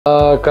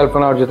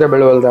ಕಲ್ಪನಾ ಅವ್ರ ಜೊತೆ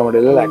ಬೆಳವಲ್ದ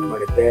ಮಾಡಿಲ್ಲ ಆಕ್ಟ್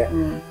ಮಾಡಿದ್ದೆ.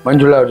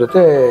 ಮಂಜುಳಾ ಅವ್ರ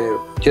ಜೊತೆ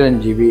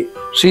ಚಿರಂಜೀವಿ,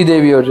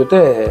 ಶ್ರೀದೇವಿ ಅವ್ರ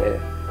ಜೊತೆ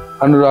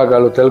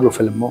ಅನುರಾಗಾಲು ತೆಲುಗು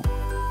ಫಿಲ್ಮು,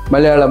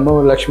 ಮಲಯಾಳಮ್ಮು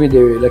ಲಕ್ಷ್ಮೀ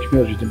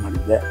ಅವ್ರ ಜೊತೆ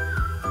ಮಾಡಿದ್ದೆ.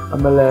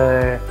 ಆಮೇಲೆ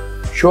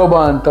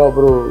ಶೋಭಾ ಅಂತ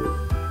ಒಬ್ಬರು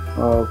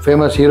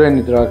ಫೇಮಸ್ ಹೀರೋಯಿನ್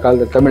ಇದ್ರು ಆ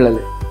ಕಾಲದಲ್ಲಿ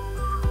ತಮಿಳಲ್ಲಿ,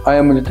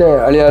 ಆಯಮ್ಮ ಜೊತೆ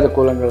ಅಳಿಯಾದ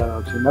ಕೋಲಂಗಳ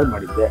ಸಿನಿಮಾ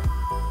ಮಾಡಿದ್ದೆ.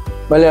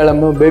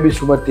 ಮಲಯಾಳಮ್ಮು ಬೇಬಿ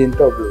ಸುಮತಿ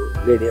ಅಂತ ಒಬ್ಳು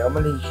ಲೇಡಿ,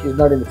 ಆಮೇಲೆ she is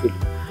not in the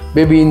field,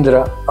 baby Indra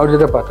ಅವ್ರ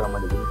ಜೊತೆ ಪಾತ್ರ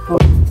ಮಾಡಿದ್ದೀನಿ.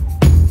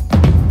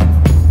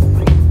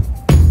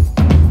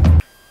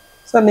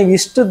 ಸರ್, ನೀವು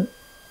ಇಷ್ಟು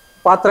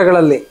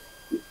ಪಾತ್ರಗಳಲ್ಲಿ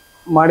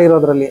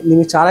ಮಾಡಿರೋದ್ರಲ್ಲಿ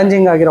ನಿಮಗೆ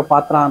ಚಾಲೆಂಜಿಂಗ್ ಆಗಿರೋ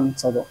ಪಾತ್ರ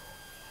ಅನ್ಸೋದು?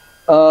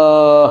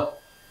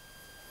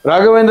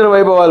 ರಾಘವೇಂದ್ರ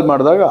ವೈಭವಲ್ಲಿ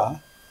ಮಾಡಿದಾಗ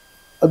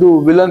ಅದು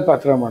ವಿಲನ್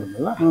ಪಾತ್ರ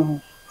ಮಾಡಿದ್ನಲ್ಲ,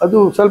 ಅದು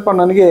ಸ್ವಲ್ಪ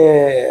ನನಗೆ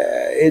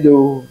ಇದು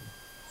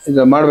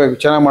ಮಾಡಬೇಕು,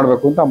 ಚೆನ್ನಾಗಿ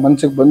ಮಾಡಬೇಕು ಅಂತ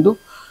ಮನಸ್ಸಿಗೆ ಬಂದು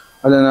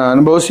ಅದನ್ನು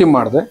ಅನುಭವಿಸಿ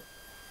ಮಾಡಿದೆ.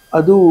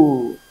 ಅದು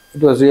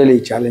ಇಟ್ ವಾಸ್ ರಿಯಲಿ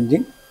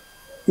ಚಾಲೆಂಜಿಂಗ್.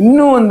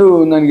 ಇನ್ನೂ ಒಂದು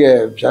ನನಗೆ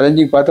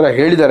ಚಾಲೆಂಜಿಂಗ್ ಪಾತ್ರ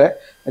ಹೇಳಿದ್ದಾರೆ,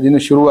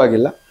 ಅದಿನ್ನೂ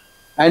ಶುರುವಾಗಿಲ್ಲ.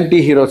 ಆ್ಯಂಟಿ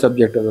ಹೀರೋ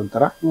ಸಬ್ಜೆಕ್ಟ್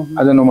ಅದೊಂಥರ,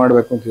 ಅದನ್ನು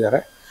ಮಾಡಬೇಕು ಅಂತಿದ್ದಾರೆ.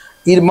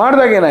 ಇದು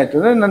ಮಾಡಿದಾಗ ಏನಾಯಿತು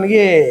ಅಂದರೆ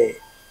ನನಗೆ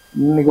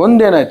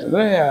ಒಂದೇನಾಯಿತು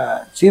ಅಂದರೆ,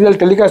 ಸೀರಿಯಲ್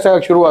ಟೆಲಿಕಾಸ್ಟ್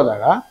ಆಗೋಕ್ಕೆ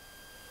ಶುರುವಾದಾಗ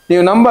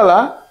ನೀವು ನಂಬಲ್ಲ,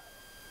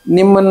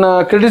 ನಿಮ್ಮನ್ನು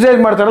ಕ್ರಿಟಿಸೈಸ್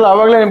ಮಾಡ್ತಾರಲ್ಲ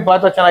ಆವಾಗಲೇ ನಿಮ್ಮ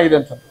ಪಾತ್ರ ಚೆನ್ನಾಗಿದೆ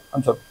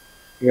ಅನ್ಸೋದು.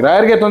 ಈಗ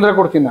ರಾಯರ್ಗೆ ತೊಂದರೆ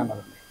ಕೊಡ್ತೀನಿ ನಾನು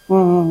ಅದರಲ್ಲಿ,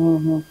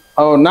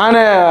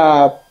 ನಾನೇ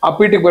ಆ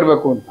ಪೀಟಿಗೆ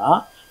ಬರಬೇಕು ಅಂತ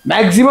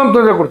ಮ್ಯಾಕ್ಸಿಮಮ್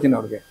ತೊಂದರೆ ಕೊಡ್ತೀನಿ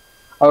ಅವ್ರಿಗೆ.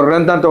 ಅವ್ರ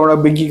ಗ್ರಂಥ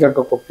ತೊಗೊಂಡೋಗಿ ಬೆಂಕಿ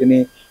ಕರ್ಕೋಕೆ ಹೋಗ್ತೀನಿ,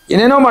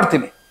 ಏನೇನೋ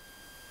ಮಾಡ್ತೀನಿ.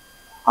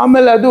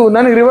 ಆಮೇಲೆ ಅದು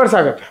ನನಗೆ ರಿವರ್ಸ್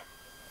ಆಗುತ್ತೆ.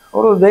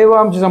 ಅವರು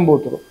ದೈವಾಂಶ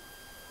ಸಂಭೂತರು,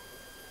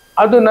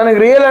 ಅದು ನನಗೆ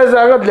ರಿಯಲೈಸ್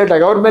ಆಗೋದು ಲೇಟ್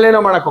ಆಗಿ ಅವ್ರ ಮೇಲೆ ಏನೋ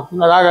ಮಾಡಕ್ಕೆ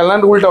ಹೋಗ್ತೀನಿ, ಅದಾಗಲ್ಲ,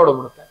 ನನಗೆ ಉಲ್ಟಾ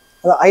ಹೊಡೋಗ್ಬಿಡುತ್ತೆ.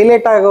 ಅದು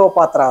ಹೈಲೈಟ್ ಆಗೋ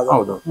ಪಾತ್ರ ಅದು.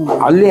 ಹೌದು.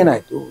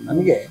 ಅಲ್ಲೇನಾಯ್ತು,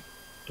 ನನಗೆ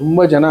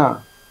ತುಂಬ ಜನ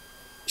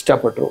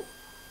ಇಷ್ಟಪಟ್ಟರು.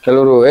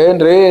 ಕೆಲವರು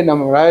ಏನ್ರಿ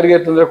ನಮ್ಮ ರಾಯರಿಗೆ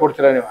ತೊಂದರೆ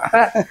ಕೊಡ್ತೀರಾ ನೀವು,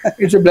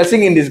 it's A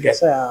blessing in this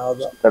guys.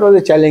 That was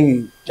A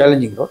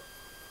challenging role.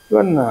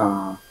 ಇವನ್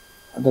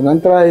ಅದ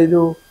ನಂತರ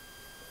ಇದು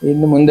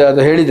ಇನ್ನು ಮುಂದೆ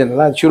ಅದು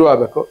ಹೇಳಿದ್ದೇನಲ್ಲ, ಅದು ಶುರು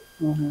ಆಗಬೇಕು.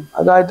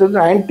 ಅದಾಯ್ತು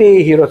ಅಂದರೆ ಆ್ಯಂಟಿ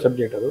ಹೀರೋ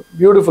ಸಬ್ಜೆಕ್ಟ್, ಅದು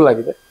ಬ್ಯೂಟಿಫುಲ್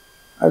ಆಗಿದೆ.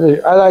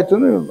 ಅದಾಯ್ತು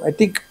ಅಂದರೆ ಐ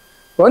ಥಿಂಕ್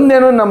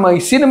ಒಂದೇನು ನಮ್ಮ ಈ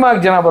ಸಿನಿಮಾಗೆ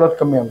ಜನ ಬರೋದು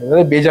ಕಮ್ಮಿ ಆಗ್ತದೆ,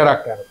 ಅದೇ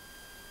ಬೇಜಾರಾಗ್ತಾ ಇರೋದು.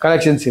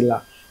 ಕಲೆಕ್ಷನ್ಸ್ ಇಲ್ಲ,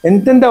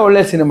 ಎಂತೆಂಥ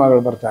ಒಳ್ಳೆ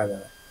ಸಿನಿಮಾಗಳು ಬರ್ತಾ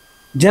ಇದ್ದಾವೆ.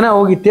 ಜನ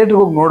ಹೋಗಿ ಥಿಯೇಟ್ರಿಗೆ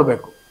ಹೋಗಿ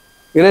ನೋಡಬೇಕು,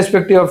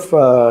 ಇರೆಸ್ಪೆಕ್ಟಿವ್ ಆಫ್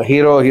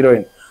ಹೀರೋ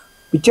ಹೀರೋಯಿನ್.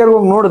 ಪಿಕ್ಚರ್ಗೆ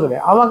ಹೋಗಿ ನೋಡಿದ್ರೆ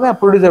ಆವಾಗ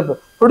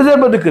ಪ್ರೊಡ್ಯೂಸರ್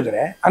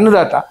ಬದುಕಿದ್ರೆ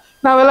ಅನ್ನದಾತ,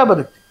 ನಾವೆಲ್ಲ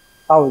ಬದುಕ್ತೀವಿ.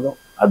 ಹೌದು,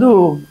 ಅದು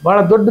ಬಹಳ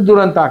ದೊಡ್ಡ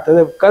ದುರಂತ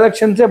ಆಗ್ತದೆ.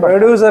 ಕಲೆಕ್ಷನ್ಸೇ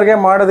ಪ್ರೊಡ್ಯೂಸರ್ಗೆ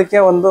ಮಾಡೋದಕ್ಕೆ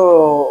ಒಂದು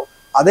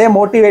ಅದೇ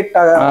ಮೋಟಿವೇಟ್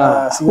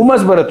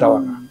ಹುಮ್ಮಸ್ ಬರುತ್ತೆ.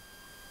 ಅವಾಗ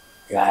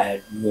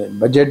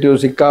ಬಜೆಟ್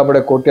ಸಿಕ್ಕಾಪಡೆ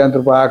ಕೋಟ್ಯಾಂತರ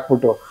ರೂಪಾಯಿ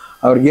ಹಾಕ್ಬಿಟ್ಟು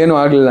ಅವ್ರಿಗೇನು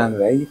ಆಗಲಿಲ್ಲ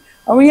ಅಂದರೆ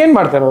ಅವಾಗ ಏನು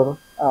ಮಾಡ್ತಾರೆ ಅವರು?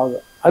 ಹೌದು,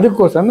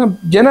 ಅದಕ್ಕೋಸ್ಕರ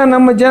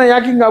ನಮ್ಮ ಜನ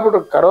ಯಾಕೆ ಹಿಂಗೆ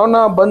ಆಗ್ಬಿಟ್ರು,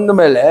 ಕರೋನಾ ಬಂದ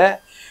ಮೇಲೆ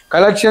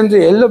ಕಲೆಕ್ಷನ್ಸ್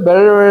ಎಲ್ಲೂ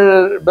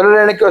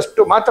ಬೆರಳೆಣಿಕೆ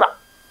ಅಷ್ಟು ಮಾತ್ರ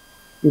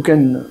you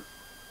can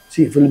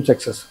see film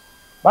success.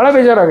 ಭಾಳ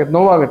ಬೇಜಾರಾಗುತ್ತೆ,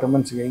 ನೋವಾಗುತ್ತೆ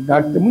ಮನಸ್ಸಿಗೆ. ಈಗ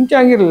ಆಗ್ತದೆ, ಮುಂಚೆ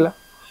ಆಗಿರಲಿಲ್ಲ.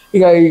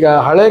 ಈಗ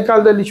ಹಳೆ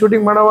ಕಾಲದಲ್ಲಿ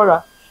ಶೂಟಿಂಗ್ ಮಾಡೋವಾಗ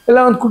ಎಲ್ಲ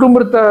ಒಂದು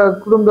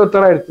ಕುಟುಂಬದ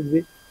ಥರ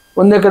ಇರ್ತಿದ್ವಿ,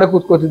 ಒಂದೇ ಕಡೆ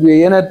ಕೂತ್ಕೋತಿದ್ವಿ.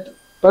 ಏನೇ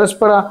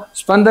ಪರಸ್ಪರ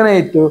ಸ್ಪಂದನೆ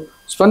ಇತ್ತು,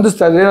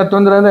 ಸ್ಪಂದಿಸ್ತಾ ಇದ್ವಿ. ಏನೋ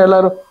ತೊಂದರೆ ಅಂದರೆ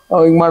ಎಲ್ಲರೂ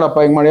ಹಿಂಗೆ ಮಾಡಪ್ಪ,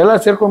 ಹಿಂಗೆ ಮಾಡಿ ಎಲ್ಲ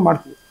ಸೇರ್ಕೊಂಡು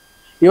ಮಾಡ್ತೀವಿ.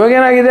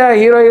 ಇವಾಗೇನಾಗಿದೆ,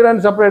 ಹೀರೋಯಿನ್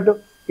ಸಪ್ರೇಟು,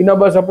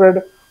 ಇನ್ನೊಬ್ಬ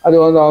ಸಪ್ರೇಟು, ಅದು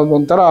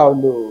ಒಂಥರ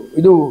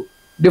ಇದು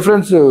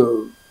ಡಿಫ್ರೆನ್ಸ್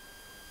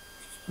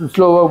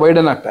ಸ್ಲೋ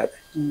ವೈಡನ್ ಆಗ್ತಾ ಇದೆ.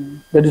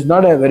 That is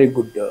not A very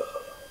good.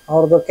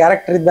 ಅವ್ರದ್ದು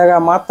ಕ್ಯಾರೆಕ್ಟರ್ ಇದ್ದಾಗ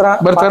ಮಾತ್ರ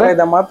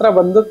ಮಾತ್ರ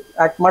ಬಂದು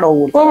ಆಕ್ಟ್ ಮಾಡಿ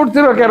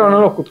ಹೋಗ್ಬಿಡ್ತಿರೋ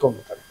ಕ್ಯಾರವನ್ನೆಲ್ಲ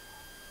ಕೂತ್ಕೊಂಡ್ಬಿಡ್ತಾರೆ.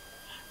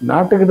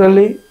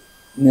 ನಾಟಕದಲ್ಲಿ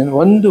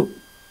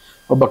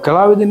ಒಬ್ಬ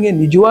ಕಲಾವಿದನಿಗೆ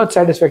ನಿಜವಾದ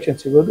ಸ್ಯಾಟಿಸ್ಫ್ಯಾಕ್ಷನ್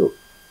ಸಿಗೋದು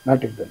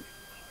ನಾಟಕದಲ್ಲಿ.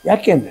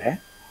 ಯಾಕೆಂದರೆ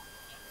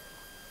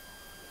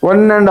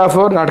 1.5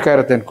 hour ನಾಟಕ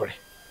ಇರುತ್ತೆ ಅಂದ್ಕೊಳ್ಳಿ,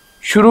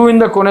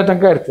 ಶುರುವಿಂದ ಕೊನೆ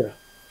ತನಕ ಇರ್ತೀರ,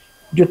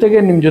 ಜೊತೆಗೆ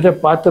ನಿಮ್ಮ ಜೊತೆ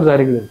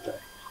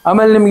ಪಾತ್ರಧಾರಿಗಳಿರ್ತಾರೆ.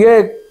 ಆಮೇಲೆ ನಿಮಗೆ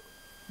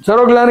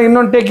ಸರೋಗ್ಲಾನ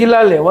ಇನ್ನೊಂದು ಟೇಕ್ ಇಲ್ಲ,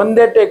 ಅಲ್ಲಿ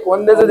ಒಂದೇ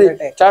ಸತಿ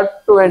ಸ್ಟಾರ್ಟ್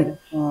ಟು ಎಂಡ್.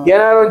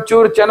 ಏನಾದ್ರು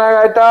ಒಂಚೂರು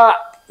ಚೆನ್ನಾಗಾಯ್ತಾ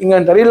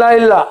ಹಿಂಗಂತಾರೆ,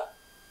 ಇಲ್ಲ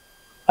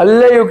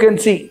ಅಲ್ಲೇ you can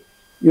see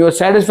your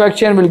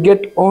satisfaction will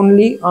get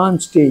only on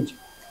stage.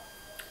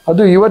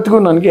 ಅದು ಇವತ್ತಿಗೂ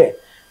ನನಗೆ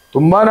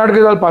ತುಂಬ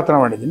ನಾಟಕದಲ್ಲಿ ಪಾತ್ರ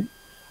ಮಾಡಿದ್ದೀನಿ,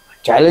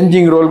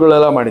 ಚಾಲೆಂಜಿಂಗ್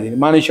ರೋಲ್ಗಳೆಲ್ಲ ಮಾಡಿದ್ದೀನಿ.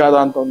 ಮಾನಿಷಾದ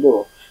ಅಂತ ಒಂದು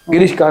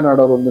ಗಿರೀಶ್ ಕಾರ್ನಾಡ್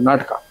ಅವರ ಒಂದು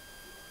ನಾಟಕ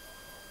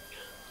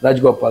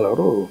ರಾಜಗೋಪಾಲ್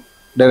ಅವರು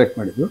ಡೈರೆಕ್ಟ್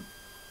ಮಾಡಿದ್ರು.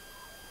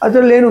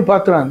 ಅದರಲ್ಲಿ ಏನು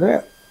ಪಾತ್ರ ಅಂದರೆ,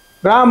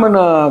 ರಾಮನ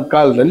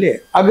ಕಾಲದಲ್ಲಿ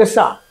ಅಗಸ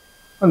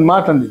ಒಂದು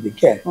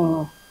ಮಾತಂದಿದ್ದಕ್ಕೆ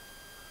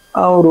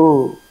ಅವರು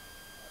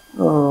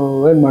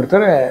ಏನು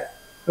ಮಾಡ್ತಾರೆ,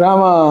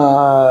 ರಾಮ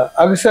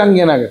ಅಗಸ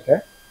ಹಂಗೇನಾಗುತ್ತೆ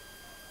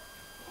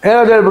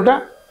ಹೇಳೋದು ಹೇಳ್ಬಿಟ್ಟ,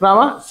 ರಾಮ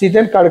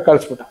ಸೀತೆನ ಕಾಡಿಗೆ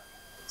ಕಳಿಸ್ಬಿಟ್ಟ.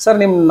 ಸರ್,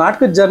 ನಿಮ್ಮ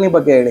ನಾಟಕದ ಜರ್ನಿ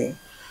ಬಗ್ಗೆ ಹೇಳಿ.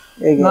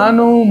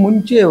 ನಾನು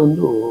ಮುಂಚೆ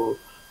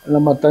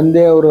ನಮ್ಮ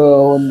ತಂದೆಯವರ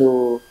ಒಂದು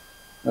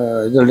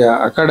ಇದರಲ್ಲಿ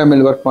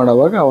ಅಕಾಡೆಮಿಯಲ್ಲಿ ವರ್ಕ್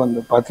ಮಾಡುವಾಗ ಒಂದು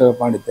ಪಾತ್ರ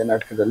ಮಾಡಿದ್ದೆ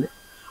ನಾಟಕದಲ್ಲಿ.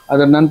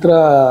 ಅದರ ನಂತರ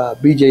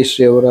ಬಿ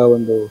ಜಯಶ್ರೀ ಅವರ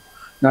ಒಂದು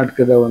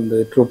ನಾಟಕದ ಒಂದು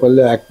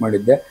ಟ್ರೂಪಲ್ಲೇ ಆ್ಯಕ್ಟ್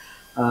ಮಾಡಿದ್ದೆ.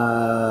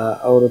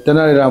 ಅವರು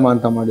ತೆನಾಲಿ ರಾಮ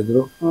ಅಂತ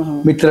ಮಾಡಿದರು,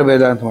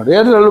 ಮಿತ್ರಭೇದ ಅಂತ ಮಾಡಿದ್ರು,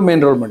 ಅದರಲ್ಲೂ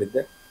ಮೇನ್ ರೋಲ್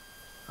ಮಾಡಿದ್ದೆ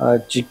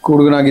ಚಿಕ್ಕ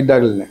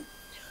ಹುಡುಗನಾಗಿದ್ದಾಗಲೇ.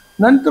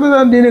 ನಂತರದ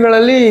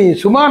ದಿನಗಳಲ್ಲಿ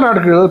ಸುಮಾರು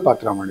ನಾಟಕಗಳಲ್ಲಿ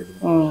ಪಾತ್ರ ಮಾಡಿದ್ದೆ.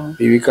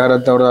 ಪಿ ವಿ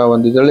ಕಾರಂತ್ ಅವರ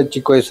ಒಂದು ಇದರಲ್ಲಿ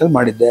ಚಿಕ್ಕ ವಯಸ್ಸಲ್ಲಿ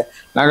ಮಾಡಿದ್ದೆ,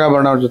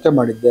 ನಾಗಾಭರಣ ಅವ್ರ ಜೊತೆ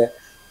ಮಾಡಿದ್ದೆ.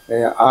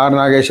 ಆರ್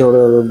ನಾಗೇಶ್ ಅವರ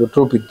ಒಂದು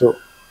ಟ್ರೂಪ್ ಇತ್ತು,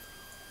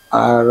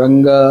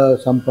 ರಂಗ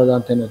ಸಂಪದ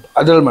ಅಂತ ಏನಿತ್ತು,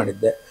 ಅದರಲ್ಲಿ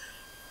ಮಾಡಿದ್ದೆ.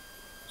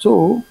 ಸೊ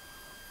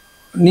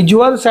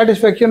ನಿಜವಾದ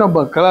ಸ್ಯಾಟಿಸ್ಫ್ಯಾಕ್ಷನ್ ಒಬ್ಬ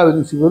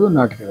ಕಲಾವಿದನಿಗೆ ಸಿಗೋದು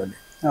ನಾಟಕದಲ್ಲಿ.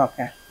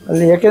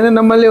 ಅಲ್ಲಿ ಯಾಕೆಂದರೆ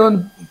ನಮ್ಮಲ್ಲಿ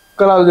ಒಂದು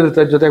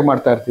ಕಲಾವಿದರ ಜೊತೆಗೆ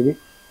ಮಾಡ್ತಾ ಇರ್ತೀವಿ.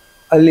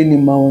 ಅಲ್ಲಿ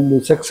ನಿಮ್ಮ ಒಂದು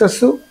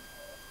ಸಕ್ಸಸ್ಸು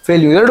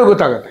ಫೇಲ್ಯೂರ್ ಎರಡೂ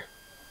ಗೊತ್ತಾಗುತ್ತೆ.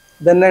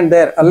 Then and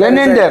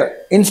there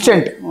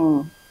instant.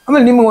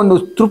 ಆಮೇಲೆ ನಿಮ್ಗೆ ಒಂದು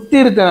ತೃಪ್ತಿ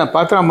ಇರುತ್ತೆ ನಾ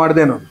ಪಾತ್ರ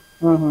ಮಾಡ್ದೇನೋ.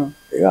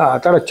 ಈಗ ಆ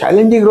ಥರ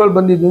ಚಾಲೆಂಜಿಂಗ್ ರೋಲ್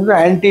ಬಂದಿದ್ದು ಅಂದರೆ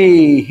ಆ್ಯಂಟಿ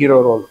ಹೀರೋ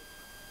ರೋಲ್.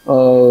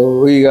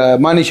 ಈಗ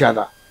ಮಾನಿಷಾದ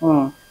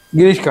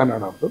ಗಿರೀಶ್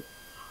ಕಾರ್ನಾಡ್ ಅವ್ರದ್ದು,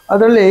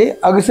 ಅದರಲ್ಲಿ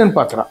ಅಗಸನ್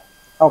ಪಾತ್ರ.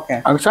 ಓಕೆ,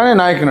 ಅಗಸನೇ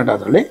ನಾಯಕ ನಟ,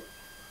 ಅದರಲ್ಲಿ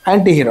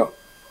ಆ್ಯಂಟಿ ಹೀರೋ.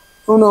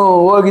 ಇವನು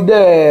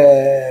ಹೋಗಿದ್ದೆ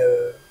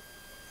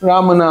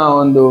ರಾಮನ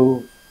ಒಂದು,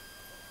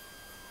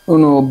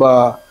 ಇವನು ಒಬ್ಬ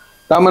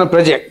ರಾಮನ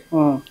ಪ್ರಜೆ.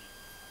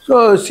 ಸೊ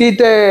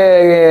ಸೀತೆ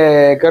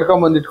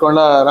ಕರ್ಕೊಂಬಂದಿಟ್ಕೊಂಡ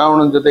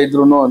ರಾವಣನ ಜೊತೆ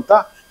ಇದ್ರು ಅಂತ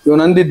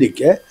ಇವನು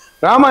ಅಂದಿದ್ದಕ್ಕೆ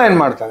ರಾಮ ಏನು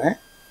ಮಾಡ್ತಾನೆ,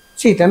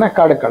 ಸೀತೆನ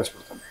ಕಾಡಿಗೆ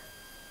ಕಳಿಸ್ಬಿಡ್ತಾನೆ.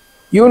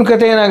 ಇವನ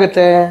ಕತೆ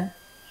ಏನಾಗುತ್ತೆ,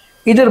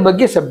 ಇದ್ರ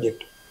ಬಗ್ಗೆ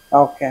ಸಬ್ಜೆಕ್ಟ್.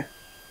 ಓಕೆ,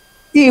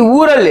 ಈ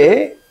ಊರಲ್ಲಿ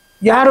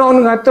ಯಾರು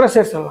ಅವನಿಗೆ ಹತ್ರ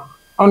ಸೇರ್ಸಲ್ಲ,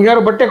 ಅವ್ನಿಗೆ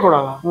ಯಾರು ಬಟ್ಟೆ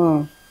ಕೊಡಲ್ಲ,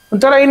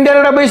 ಒಂಥರ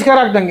ಇಂಡಿಯಾ ಬಹಿಷ್ಕಾರ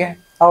ಆಗ್ದಂಗೆ.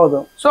 ಹೌದು.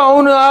 ಸೊ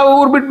ಅವನು ಆ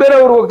ಊರು ಬಿಟ್ಟು ಬೇರೆ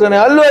ಊರಿಗೆ ಹೋಗ್ತಾನೆ,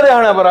 ಅಲ್ಲೂ ಅದೇ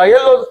ಹಣ ಬರ,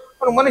 ಎಲ್ಲೋದು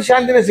ಅವನು ಮನುಷ್ಯ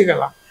ಶಾಂತಿನೇ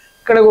ಸಿಗಲ್ಲ.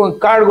 ಕಡೆಗೆ ಒಂದು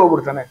ಕಾಡ್ಗೆ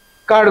ಹೋಗ್ಬಿಡ್ತಾನೆ.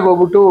 ಕಾಡ್ಗೆ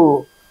ಹೋಗ್ಬಿಟ್ಟು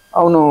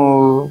ಅವನು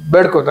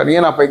ಬೇಡ್ಕೋತಾನೆ,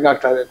 ಏನಪ್ಪ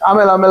ಹಿಂಗಾಗ್ತಾ ಇದೆ.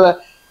 ಆಮೇಲೆ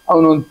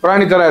ಅವನು ಒಂದು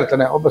ಪ್ರಾಣಿ ಥರ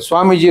ಇರ್ತಾನೆ. ಒಬ್ಬ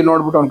ಸ್ವಾಮೀಜಿ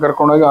ನೋಡ್ಬಿಟ್ಟು ಅವ್ನು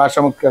ಕರ್ಕೊಂಡೋಗಿ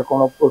ಆಶ್ರಮಕ್ಕೆ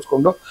ಕರ್ಕೊಂಡೋಗಿ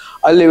ಕೂರಿಸ್ಕೊಂಡು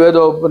ಅಲ್ಲಿ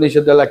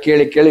ವೇದೋಪನಿಷತ್ತೆಲ್ಲ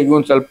ಕೇಳಿ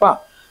ಇವನು ಸ್ವಲ್ಪ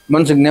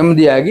ಮನ್ಸಿಗೆ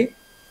ನೆಮ್ಮದಿಯಾಗಿ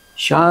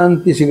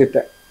ಶಾಂತಿ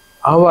ಸಿಗುತ್ತೆ.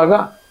 ಆವಾಗ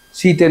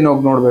ಸೀತೆಯನ್ನು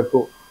ಹೋಗಿ ನೋಡಬೇಕು,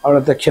 ಅವಳ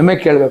ಹತ್ರ ಕ್ಷಮೆ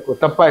ಕೇಳಬೇಕು,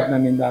 ತಪ್ಪಾಯ್ತು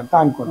ನನ್ನಿಂದ ಅಂತ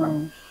ಅನ್ಕೊಂಡಾನೆ.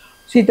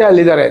 ಸೀತೆ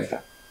ಅಲ್ಲಿದ್ದಾರೆ ಅಂತ.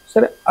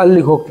 ಸರಿ,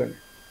 ಅಲ್ಲಿಗೆ ಹೋಗ್ತಾನೆ.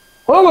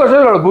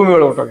 ಹೋಗೋಷ್ಟ್ರಲ್ಲಿ ಅವಳು ಭೂಮಿ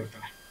ಒಳಗೆ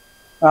ಹೊಟ್ಟೋಗಿರ್ತಾನೆ.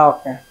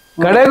 ಓಕೆ,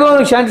 ಕಡೆಗೂ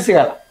ಅವನಿಗೆ ಶಾಂತಿ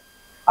ಸಿಗಲ್ಲ.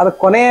 ಅದು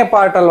ಕೊನೆಯ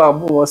ಪಾರ್ಟ್ ಅಲ್ವಾ,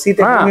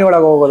 ಸೀತೆ ಭೂಮಿ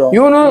ಒಳಗೆ ಹೋಗೋದು.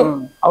 ಇವನು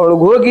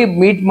ಅವಳಿಗೆ ಹೋಗಿ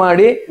ಮೀಟ್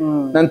ಮಾಡಿ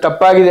ನನ್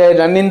ತಪ್ಪಾಗಿದೆ,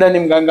 ನನ್ನಿಂದ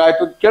ನಿಮ್ಗೆ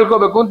ಹಂಗಾಯ್ತು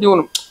ಕೇಳ್ಕೋಬೇಕು ಅಂತ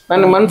ಇವನು,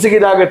 ನನ್ನ ಮನ್ಸಿಗೆ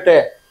ಇದಾಗತ್ತೆ,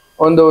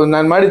 ಒಂದು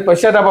ನಾನು ಮಾಡಿದ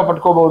ಪಶ್ಚಾತ್ತಾಪ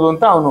ಪಟ್ಕೋಬಹುದು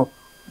ಅಂತ ಅವನು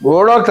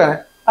ಓಡೋಗ್ತಾನೆ.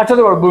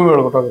 ಅಷ್ಟೊತ್ತಿಗೆ ಅವಳು ಭೂಮಿ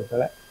ಒಳಗೆ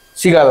ಹೊಟ್ಟೋಗಿರ್ತಾಳೆ,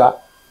 ಸಿಗಲ್ಲ.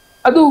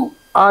 ಅದು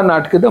ಆ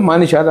ನಾಟಕದ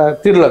ಮಾನಿಷಾದ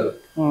ತಿರ್ಲದು.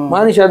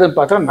 ಮಾನಿಷಾದ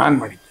ಪಾತ್ರ ನಾನು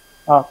ಮಾಡಿದ್ದೆ.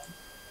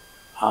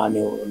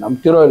 ನೀವು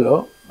ನಂಬ್ತಿರೋ ಇಲ್ಲೋ,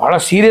 ಭಾಳ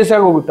ಸೀರಿಯಸ್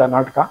ಆಗಿ ಹೋಗುತ್ತೆ ಆ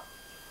ನಾಟಕ.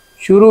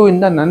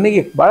 ಶುರುವಿಂದ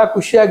ನನಗೆ ಭಾಳ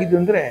ಖುಷಿಯಾಗಿದ್ದು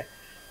ಅಂದರೆ,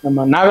 ನಮ್ಮ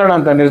ನಾಗಣ್ಣ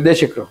ಅಂತ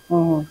ನಿರ್ದೇಶಕರು,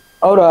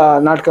 ಅವರು ಆ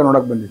ನಾಟಕ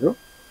ನೋಡೋಕೆ ಬಂದಿದ್ರು.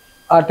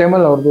 ಆ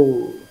ಟೈಮಲ್ಲಿ ಅವ್ರದ್ದು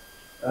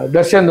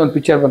ದರ್ಶನ್ದು ಒಂದು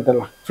ಪಿಕ್ಚರ್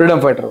ಬಂತಲ್ಲ,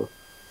 ಫ್ರೀಡಮ್ ಫೈಟರ್,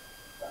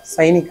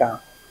 ಸೈನಿಕ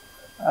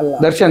ಅಲ್ಲ,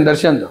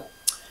 ದರ್ಶನ್ದು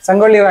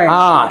ಸಂಗೊಳ್ಳಿ ರಾಯಣ್ಣ.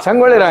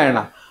 ಸಂಗೊಳ್ಳಿ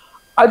ರಾಯಣ್ಣ.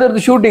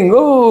 ಅದರದ್ದು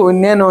ಶೂಟಿಂಗು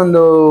ಇನ್ನೇನು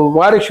ಒಂದು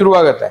ವಾರಕ್ಕೆ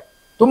ಶುರುವಾಗತ್ತೆ.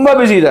 ತುಂಬ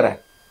ಬ್ಯುಸಿ ಇದ್ದಾರೆ.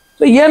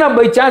 ಸೊ ಏನೋ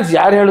ಬೈ ಚಾನ್ಸ್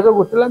ಯಾರು ಹೇಳಿದ್ರು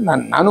ಗೊತ್ತಿಲ್ಲ,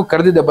 ನಾನು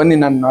ಕರೆದಿದ್ದೆ ಬನ್ನಿ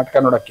ನಾನು ನಾಟಕ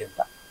ನೋಡೋಕ್ಕೆ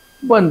ಅಂತ.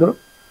 ಬಂದರು.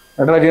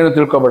 ನಟರಾಜ್ ಏನು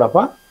ತಿಳ್ಕೊಬೇಡಪ್ಪ,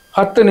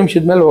 10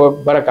 ನಿಮಿಷದ ಮೇಲೆ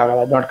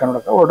ಬರೋಕ್ಕಾಗಲ್ಲ ನಾಟಕ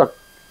ನೋಡೋಕೆ, ಹೊರಟೋಕೆ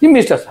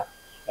ನಿಮ್ಮ ಇಷ್ಟ ಸರ್,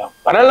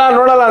 ಬರಲ್ಲ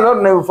ನೋಡಲ್ಲ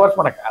ಅನ್ನೋರು ನೀವು ಫೋರ್ಸ್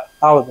ಮಾಡೋಕ್ಕಾಗಲ್ಲ.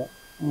 ಹೌದು.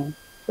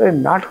 ಸರಿ,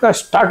 ನಾಟಕ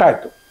ಸ್ಟಾರ್ಟ್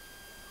ಆಯಿತು.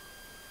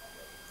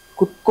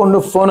 ಕುತ್ಕೊಂಡು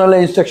ಫೋನಲ್ಲೇ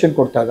ಇನ್ಸ್ಟ್ರಕ್ಷನ್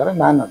ಕೊಡ್ತಾ ಇದ್ದಾರೆ.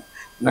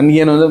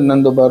 ನನಗೇನು ಅಂದರೆ,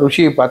 ನಂದೊಬ್ಬ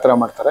ಋಷಿ ಪಾತ್ರ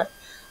ಮಾಡ್ತಾರೆ,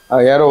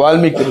 ಯಾರೋ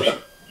ವಾಲ್ಮೀಕಿ ಋಷಿ,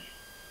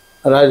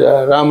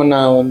 ರಾಮನ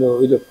ಒಂದು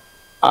ಇದು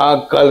ಆ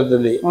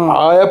ಕಾಲದಲ್ಲಿ.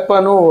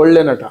 ಆಯಪ್ಪನೂ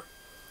ಒಳ್ಳೆ ನಟ.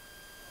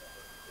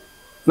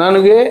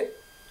 ನನಗೆ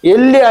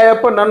ಎಲ್ಲಿ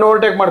ಆಯಪ್ಪ ನನ್ನ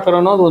ಓವರ್ಟೇಕ್ ಮಾಡ್ತಾರೋ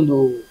ಅನ್ನೋದು ಒಂದು.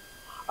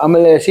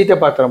 ಆಮೇಲೆ ಸೀತೆ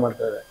ಪಾತ್ರ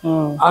ಮಾಡ್ತಾರೆ,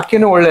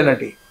 ಆಕೆನೂ ಒಳ್ಳೆ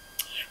ನಟಿ.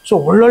 ಸೊ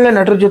ಒಳ್ಳೊಳ್ಳೆ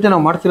ನಟರ ಜೊತೆ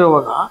ನಾವು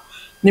ಮಾಡ್ತಿರೋವಾಗ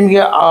ನಿಮಗೆ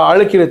ಆ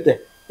ಅಳಕಿರುತ್ತೆ,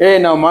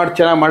 ನಾವು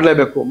ಚೆನ್ನಾಗಿ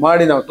ಮಾಡಲೇಬೇಕು,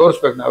 ಮಾಡಿ ನಾವು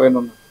ತೋರಿಸ್ಬೇಕು ನಾವೇನು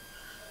ಅನ್ನೋದು.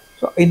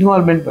 ಸೊ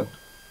ಇನ್ವಾಲ್ವ್ಮೆಂಟ್ ಬಂತು.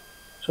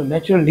 ಸೊ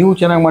ನ್ಯಾಚುರಲ್ ನೀವು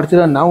ಚೆನ್ನಾಗಿ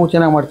ಮಾಡ್ತೀರ, ನಾವು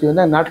ಚೆನ್ನಾಗಿ ಮಾಡ್ತೀವಿ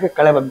ಅಂದರೆ ನಾಟಕ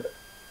ಕಳೆ ಬಂದರೆ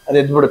ಅದು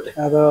ಎದ್ಬಿಡುತ್ತೆ.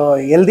 ಅದು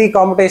ಹೆಲ್ದಿ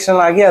ಕಾಂಪಿಟೇಷನ್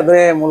ಆಗಿ ಅದೇ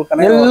ಮೂಲಕ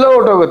ಎಲ್ಲ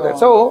ಹೊಟ್ಟೋಗುತ್ತೆ.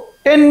 ಸೊ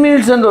 10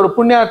 ಮಿನಿಟ್ಸ್ ಅಂದವರು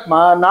ಪುಣ್ಯಾತ್ಮ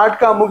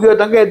ನಾಟಕ ಮುಗಿಯೋ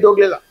ತನಕ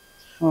ಎದ್ದೋಗ್ಲಿಲ್ಲ,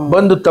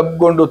 ಬಂದು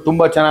ತಬ್ಕೊಂಡು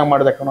ತುಂಬ ಚೆನ್ನಾಗಿ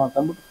ಮಾಡ್ದೆ ಕಣೋ ಅಂತ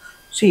ಅಂದ್ಬಿಟ್ಟು.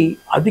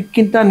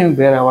 ಅದಕ್ಕಿಂತ ನೀವು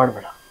ಬೇರೆ ಅವಾರ್ಡ್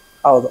ಬೇಡ.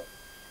 ಹೌದು,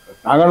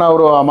 ನಾಗಣ್ಣ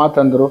ಅವರು ಆ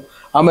ಮಾತಂದರು.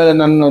 ಆಮೇಲೆ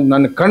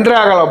ನನ್ನ ಕಂಡ್ರೆ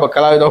ಆಗಲ್ಲ, ಒಬ್ಬ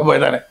ಕಲಾವಿದ ಒಬ್ಬ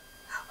ಇದ್ದಾನೆ,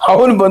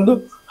 ಅವನು ಬಂದು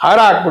ಹಾರ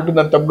ಹಾಕ್ಬಿಟ್ಟು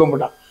ನಾನು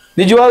ತಬ್ಕೊಂಬಿಟ್ಟ.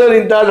 ನಿಜವಾಗ್ಲೂ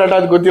ಇಂಥ ನಟ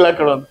ಅದು ಗೊತ್ತಿಲ್ಲ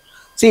ಕಣೋ ಅಂತ.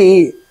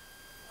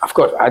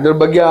 ಅಫ್ಕೋರ್ಸ್ ಅದ್ರ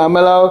ಬಗ್ಗೆ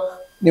ಆಮೇಲೆ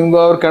ನಿಮ್ಗೆ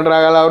ಅವ್ರು ಕಂಡ್ರೆ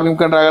ಆಗಲ್ಲ, ಅವ್ರು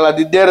ನಿಮ್ಗೆ ಕಂಡ್ರೆ ಆಗಲ್ಲ,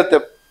 ಅದು ಇದ್ದೇ ಇರುತ್ತೆ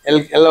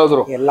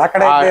ಎಲ್ಲೋದ್ರು. ಎಲ್ಲಾ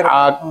ಕಡೆ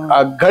ಆ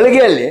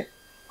ಗಳಿಗೆಯಲ್ಲಿ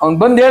ಅವ್ನು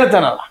ಬಂದು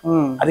ಹೇಳ್ತಾನಲ್ಲ,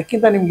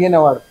 ಅದಕ್ಕಿಂತ ನಿಮ್ಗೆ ಏನು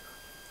ಅವಾರ್ಡ್.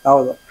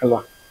 ಹೌದು ಅಲ್ವಾ?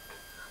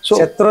 ಸೊ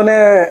ಶತ್ರುನೇ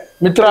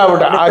ಮಿತ್ರ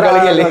ಆಗ್ಬಿಟ್ಟ ಆ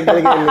ಗಳಿಗೆಯಲ್ಲಿ.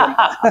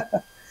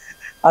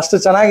 ಅಷ್ಟು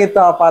ಚೆನ್ನಾಗಿತ್ತು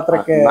ಆ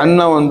ಪಾತ್ರಕ್ಕೆ.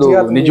 ನನ್ನ ಒಂದು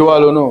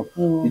ನಿಜವಾಗ್ಲೂ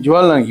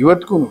ನಂಗೆ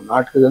ಇವತ್ತಿಗೂ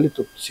ನಾಟಕದಲ್ಲಿ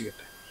ತೃಪ್ತಿ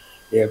ಸಿಗುತ್ತೆ.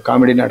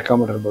 ಕಾಮಿಡಿ ನಾಟಕ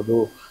ಮಾಡಿರ್ಬೋದು,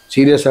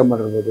 ಸೀರಿಯಸ್ ಆಗಿ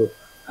ಮಾಡಿರ್ಬೋದು.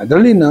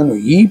 ಅದರಲ್ಲಿ ನಾನು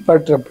ಈ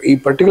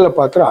ಪರ್ಟಿಕ್ಯುಲರ್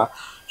ಪಾತ್ರ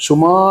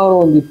ಸುಮಾರು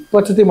ಒಂದು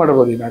 20 ಸತಿ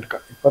ಮಾಡಿರ್ಬೋದು. ಈ ನಾಟಕ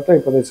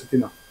 20-25 ಸತಿ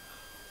ನಾವು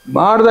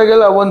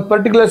ಮಾಡಿದಾಗೆಲ್ಲ ಒಂದು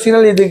ಪರ್ಟಿಕ್ಯುಲರ್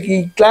ಸೀನಲ್ಲಿ ಇದಕ್ಕೆ ಈ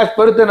ಕ್ಲಾಸ್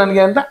ಬರುತ್ತೆ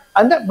ನನಗೆ ಅಂತ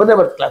ಬಂದೇ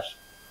ಬರುತ್ತೆ ಕ್ಲಾಸ್.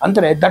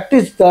 ಅಂದರೆ that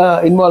is the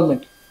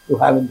involvement you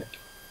have in that.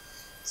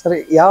 ಸರಿ,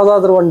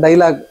 ಯಾವುದಾದ್ರೂ ಒಂದು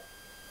ಡೈಲಾಗ್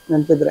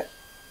ನೆನಪಿದ್ರೆ?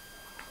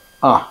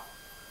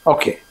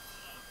 ಓಕೆ.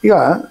 ಈಗ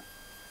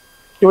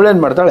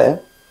ಇವಳೇನು ಮಾಡ್ತಾಳೆ,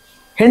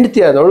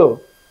 ಹೆಂಡತಿ ಆದವಳು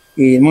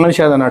ಈ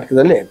ಮನುಷ್ಯದ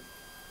ನಾಟಕದಲ್ಲಿ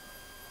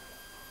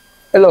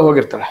ಎಲ್ಲೋ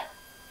ಹೋಗಿರ್ತಾಳೆ,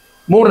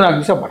 3-4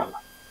 ದಿವಸ ಬರಲ್ಲ.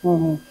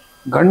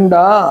 ಗಂಡ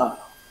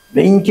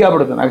ಬೆಂಕಿ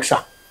ಆಗ್ಬಿಡ್ತಾನೆ, ಅಕ್ಷ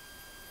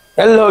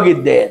ಎಲ್ಲಿ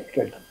ಹೋಗಿದ್ದೆ ಅಂತ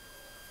ಕೇಳ್ತಾನೆ.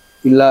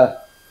 ಇಲ್ಲ,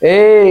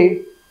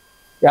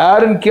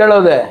 ಯಾರನ್ನ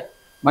ಕೇಳೋದೆ,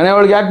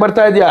 ಮನೆಯೊಳಗೆ ಯಾಕೆ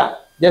ಬರ್ತಾ ಇದೆಯಾ,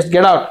 ಜಸ್ಟ್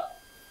ಗೆಟ್ ಔಟ್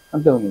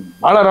ಅಂತ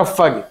ಭಾಳ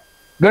ರಫ್ ಆಗಿ.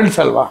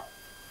 ಗಂಡಸಲ್ವಾ?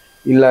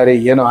 ಇಲ್ಲ ರೀ,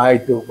 ಏನೋ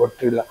ಆಯಿತು,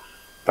 ಗೊತ್ತಿಲ್ಲ,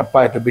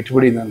 ತಪ್ಪಾಯ್ತು,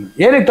 ಬಿಟ್ಬಿಡಿ. ನಾನು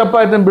ಏನಕ್ಕೆ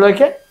ತಪ್ಪಾಯ್ತು ಅಂತ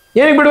ಬಿಡೋಕ್ಕೆ,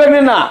 ಏನಕ್ಕೆ ಬಿಡ್ಬೇಕು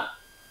ನಿನ್ನ?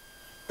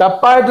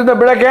 ತಪ್ಪಾಯ್ತು ಅಂತ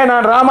ಬಿಡೋಕ್ಕೆ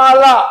ನಾನು ರಾಮ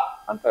ಅಲ್ಲ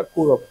ಅಂತ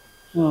ಕೂಗೋದು.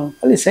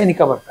 ಅಲ್ಲಿ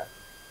ಸೈನಿಕ ಬರ್ತಾರೆ.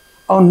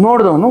 ಅವ್ನು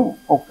ನೋಡಿದವನು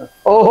ಹೋಗ್ತಾನೆ.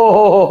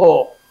 ಓಹೋ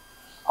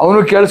ಅವನು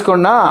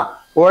ಕೇಳಿಸ್ಕೊಂಡ,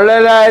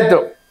 ಒಳ್ಳೇದೇ ಆಯ್ತು,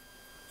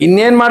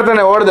 ಇನ್ನೇನು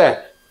ಮಾಡ್ತಾನೆ ಓಡ್ದೆ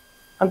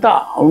ಅಂತ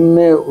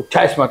ಅವನ್ನೇ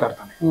ಉಚ್ಚಾಯಿಸಿ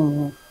ಮಾತಾಡ್ತಾನೆ.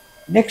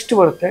 ನೆಕ್ಸ್ಟ್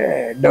ಬರುತ್ತೆ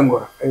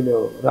ಡಂಗೂರ. ಇದು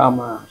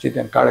ರಾಮ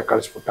ಸೀತೆನ ಕಾಡಕ್ಕೆ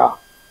ಕಳಿಸ್ಬಿಟ್ಟ,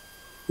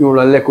 ಇವಳು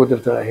ಅಲ್ಲೇ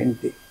ಕೂತಿರ್ತಾಳೆ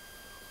ಹೆಂಡತಿ,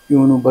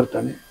 ಇವನು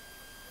ಬರ್ತಾನೆ,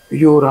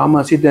 ಅಯ್ಯೋ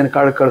ರಾಮ ಸೀತೆನ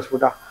ಕಾಡಕ್ಕೆ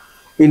ಕಳಿಸ್ಬಿಟ್ಟ,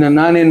 ಇನ್ನು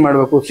ನಾನೇನು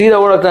ಮಾಡಬೇಕು, ಸೀದಾ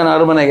ಓಡತಾನೆ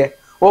ಅರಮನೆಗೆ.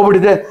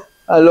 ಹೋಗ್ಬಿಟ್ಟಿದ್ದೆ,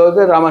 ಅಲ್ಲಿ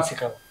ಹೋದ್ರೆ ರಾಮ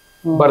ಸಿಕ್ಕಲ್ಲ,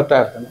 ಬರ್ತಾ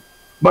ಇರ್ತಾನೆ.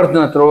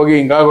 ಬರ್ತಾನೆ ಹತ್ರ ಹೋಗಿ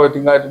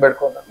ಹಿಂಗಾಯ್ತು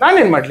ಬೇಡ್ಕೊಂತ,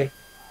 ನಾನೇನು ಮಾಡಲಿ,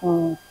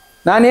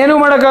 ನಾನೇನು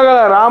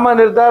ಮಾಡೋಕ್ಕಾಗಲ್ಲ, ರಾಮ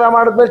ನಿರ್ಧಾರ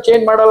ಮಾಡಿದ್ಮೇಲೆ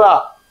ಚೇಂಜ್ ಮಾಡಲ್ಲ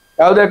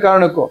ಯಾವುದೇ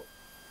ಕಾರಣಕ್ಕೂ.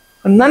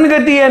 ನನ್ನ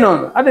ಗತಿ ಏನು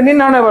ಅಂತ, ಅದೇ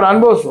ನಿನ್ನ ಹಣೆ ಬರ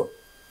ಅನುಭವಿಸು,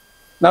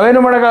 ನಾವೇನು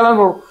ಮಾಡೋಕ್ಕಾಗಲ್ಲ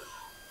ಅನ್ಬೋದು.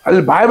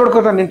 ಅಲ್ಲಿ ಬಾಯಿ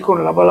ಬಡ್ಕೋತ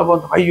ನಿಂತ್ಕೊಂಡು ಲಬ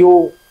ಅಂತ, ಅಯ್ಯೋ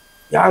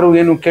ಯಾರು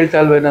ಏನು ಕೇಳ್ತಾ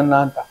ಇಲ್ವೇ ನನ್ನ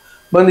ಅಂತ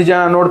ಬಂದು ಜನ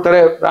ನೋಡ್ತಾರೆ.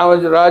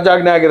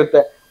 ರಾಜಾಜ್ಞೆ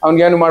ಆಗಿರುತ್ತೆ,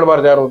 ಅವ್ನಿಗೇನು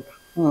ಮಾಡಬಾರ್ದು ಯಾರು ಅಂತ.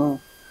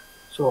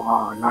 ಸೊ ಆ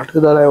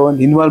ನಾಟಕದ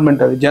ಒಂದು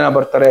ಇನ್ವಾಲ್ವ್ಮೆಂಟ್ ಅಲ್ಲಿ ಜನ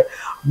ಬರ್ತಾರೆ,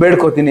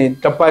 ಬೇಡ್ಕೋತೀನಿ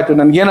ತಪ್ಪಾಯ್ತು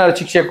ನನ್ಗೇನಾದ್ರು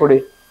ಶಿಕ್ಷೆ ಕೊಡಿ.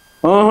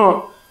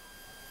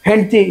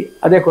 ಹೆಂಡತಿ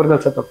ಅದೇ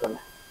ಕೊರದಲ್ಲಿ ಸತ್ತೋಗ್ತಾನೆ,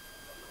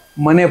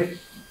 ಮನೆ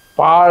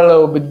ಪಾಳು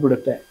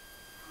ಬಿದ್ದ್ಬಿಡುತ್ತೆ,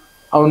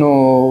 ಅವನು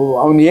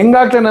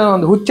ಹೆಂಗಾಗ್ತಾನೆ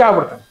ಒಂದು ಹುಚ್ಚ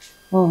ಆಗ್ಬಿಡ್ತಾನೆ.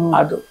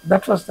 ಅದು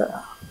ದಟ್ ವಾಸ್ ದ.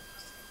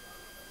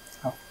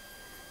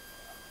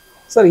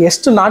 ಸರ್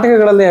ಎಷ್ಟು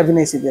ನಾಟಕಗಳಲ್ಲಿ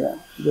ಅಭಿನಯಿಸಿದ್ದೀರಾ?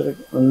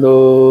 ಒಂದು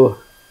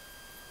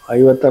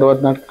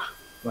 50-60 ನಾಟಕ,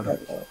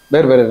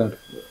 ಬೇರೆ ಬೇರೆ ನಾಟಕ,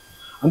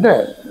 ಅಂದ್ರೆ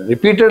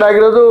ರಿಪೀಟೆಡ್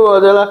ಆಗಿರೋದು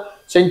ಅದೆಲ್ಲ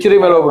ಸೆಂಚುರಿ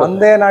ಮೇಲೆ ಹೋಗ್ಬಿಡುತ್ತೆ.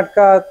 ಒಂದೇ ನಾಟಕ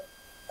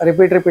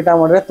ರಿಪೀಟ್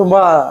ಮಾಡಿದ್ರೆ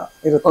ತುಂಬಾ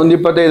ಇರುತ್ತೆ. ಒಂದು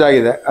 25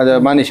 ಆಗಿದೆ, ಅದು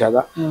ಮಾನಿಷಾದ.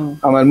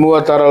 ಆಮೇಲೆ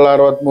 36,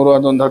 63,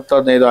 ಅದೊಂದು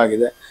 10-15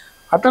 ಆಗಿದೆ.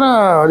 ಆ ಥರ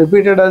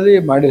ರಿಪೀಟೆಡ್ ಅಲ್ಲಿ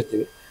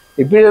ಮಾಡಿರ್ತೀವಿ.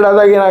 ರಿಪೀಟೆಡ್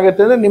ಆದಾಗ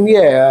ಏನಾಗುತ್ತೆ ಅಂದ್ರೆ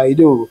ನಿಮಗೆ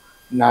ಇದು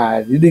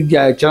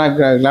ಚೆನ್ನಾಗಿ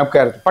ಜ್ಞಾಪಕ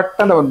ಇರುತ್ತೆ,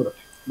 ಪಟ್ಟಣ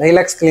ಬಂದ್ಬಿಡುತ್ತೆ,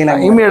 ಡೈಲಾಗ್ಸ್ ಕ್ಲೀನ್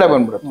ಆಗಿ ಇಮಿಡಿಯೇಟ್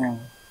ಬಂದ್ಬಿಡುತ್ತೆ,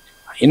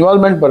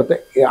 ಇನ್ವಾಲ್ವ್ಮೆಂಟ್ ಬರುತ್ತೆ.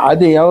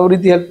 ಅದು ಯಾವ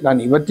ರೀತಿ ನಾನು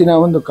ಇವತ್ತಿನ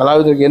ಒಂದು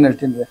ಕಲಾವಿದರಿಗೆ ಏನು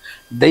ಹೇಳ್ತೀನಿ ಅಂದರೆ,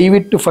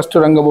 ದಯವಿಟ್ಟು ಫಸ್ಟ್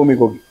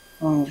ರಂಗಭೂಮಿಗೆ ಹೋಗಿ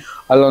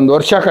ಅಲ್ಲೊಂದು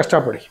ವರ್ಷ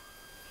ಕಷ್ಟಪಡಿ,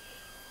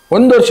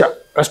 1 ವರ್ಷ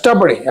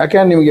ಕಷ್ಟಪಡಿ.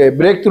 ಯಾಕೆಂದ್ರೆ ನಿಮಗೆ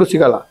ಬ್ರೇಕ್ ಥ್ರೂ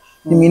ಸಿಗಲ್ಲ,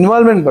 ನಿಮ್ಮ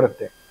ಇನ್ವಾಲ್ವ್ಮೆಂಟ್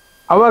ಬರುತ್ತೆ.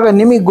 ಆವಾಗ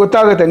ನಿಮಗೆ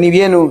ಗೊತ್ತಾಗುತ್ತೆ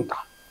ನೀವೇನು ಅಂತ,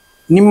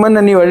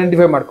 ನಿಮ್ಮನ್ನು ನೀವು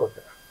ಐಡೆಂಟಿಫೈ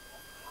ಮಾಡ್ಕೊಳ್ತೀರ.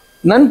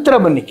 ನಂತರ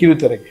ಬನ್ನಿ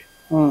ಕಿರುತೆರೆಗೆ,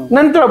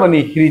 ನಂತರ ಬನ್ನಿ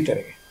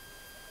ಹಿರಿತೆರೆಗೆ.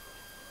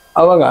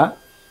 ಆವಾಗ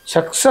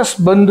ಸಕ್ಸಸ್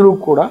ಬಂದರೂ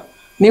ಕೂಡ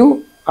ನೀವು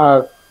ಆ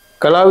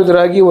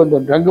ಕಲಾವಿದರಾಗಿ ಒಂದು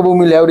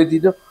ರಂಗಭೂಮಿಲಿ ಯಾವ ರೀತಿ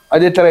ಇದೆಯೋ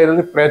ಅದೇ ಥರ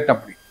ಇರೋದಕ್ಕೆ ಪ್ರಯತ್ನ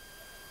ಪಡಿ.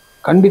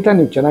 ಖಂಡಿತ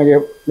ನೀವು ಚೆನ್ನಾಗಿ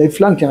ಲೈಫ್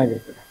ಲಾಂಗ್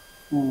ಚೆನ್ನಾಗಿರ್ತೀರ.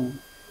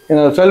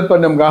 ಏನಾದ್ರು ಸ್ವಲ್ಪ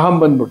ನಮ್ಗೆ ಅಹಂ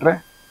ಬಂದ್ಬಿಟ್ರೆ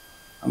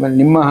ಆಮೇಲೆ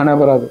ನಿಮ್ಮ ಹಣ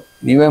ಬರೋದು,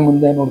 ನೀವೇ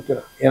ಮುಂದೆ ನೋಡ್ತೀರ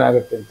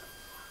ಏನಾಗುತ್ತೆ ಅಂತ.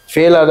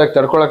 ಫೇಲ್ ಆದಾಗ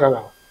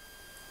ತಡ್ಕೊಳಕ್ಕಾಗಲ್ಲ.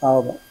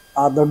 ಹೌದು,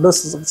 ಆ ದೊಡ್ಡ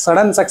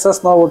ಸಡನ್ ಸಕ್ಸಸ್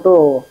ನೋಡ್ಬಿಟ್ಟು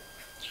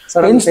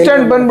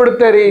ಇನ್ಸ್ಟೆಂಟ್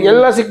ಬಂದ್ಬಿಡುತ್ತೆ ರೀ,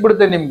 ಎಲ್ಲ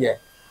ಸಿಕ್ಬಿಡುತ್ತೆ ನಿಮಗೆ.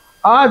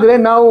 ಆದರೆ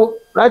ನಾವು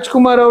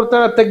ರಾಜ್ಕುಮಾರ್ ಅವ್ರ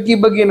ಥರ ತಗ್ಗಿ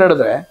ಬಗ್ಗೆ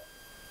ನಡೆದ್ರೆ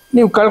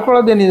ನೀವು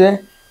ಕಳ್ಕೊಳ್ಳೋದೇನಿದೆ.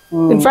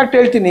 ಇನ್ಫ್ಯಾಕ್ಟ್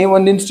ಹೇಳ್ತೀನಿ,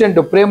 ಒಂದು ಇನ್ಸಿಡೆಂಟ್,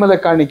 ಪ್ರೇಮದ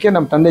ಕಾಣಿಕೆ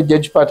ನಮ್ಮ ತಂದೆ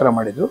ಜಡ್ಜ್ ಪಾತ್ರ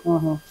ಮಾಡಿದ್ರು,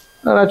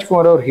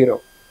 ರಾಜ್ಕುಮಾರ್ ಅವ್ರ ಹೀರೋ.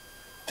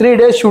 3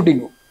 days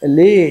ಶೂಟಿಂಗು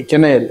ಅಲ್ಲಿ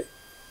ಚೆನ್ನೈಯಲ್ಲಿ.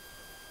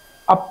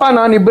 ಅಪ್ಪ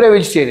ನಾನಿಬ್ಬರೇ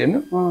ವೆಜಿಟೇರಿಯನ್,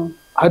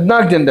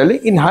 14 ಜನದಲ್ಲಿ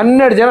ಇನ್ನು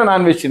 12 ಜನ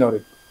ನಾನ್ ವೆಜ್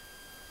ತಿನ್ನೋರಿತ್ತು.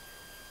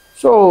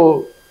 ಸೊ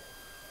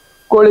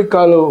ಕೋಳಿ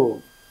ಕಾಲು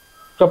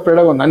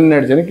ಸಪ್ರೇಟಾಗಿ ಒಂದು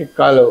 12 ಜನಕ್ಕೆ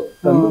ಕಾಲು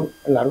ತಂದು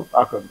ಎಲ್ಲರಿಗೂ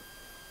ಹಾಕೋದು.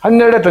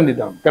 12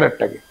 ತಂದಿದ್ದ ಅವನು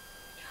ಕರೆಕ್ಟಾಗಿ.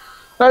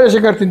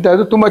 ರಾಜಶೇಖರ್ ತಿಂತ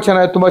ಇದ್ದು, ತುಂಬ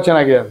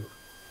ಚೆನ್ನಾಗಿದೆ ಅಂದರು.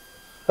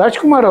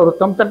 ರಾಜ್ಕುಮಾರ್ ಅವರು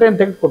ತಮ್ಮ ತಟ್ಟೆಯನ್ನು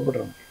ತೆಗೆದು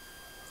ಕೊಟ್ಬಿಟ್ರು ನಮಗೆ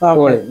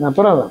ಕೋಳಿ. ನಾನು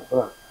ಬರೋಲ್ಲ,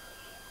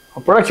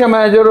 ಪ್ರೊಡಕ್ಷನ್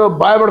ಮ್ಯಾನೇಜರು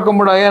ಬಾಯ್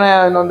ಬಡ್ಕೊಂಬಿಡ, ಏನೇ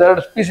ಇನ್ನೊಂದು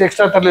 2 piece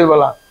extra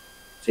ತರಲಿಲ್ವಲ್ಲ.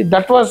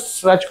 That was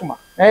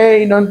Rajkumar.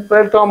 ಇನ್ನೊಂದು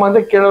ಪ್ಲೇಟ್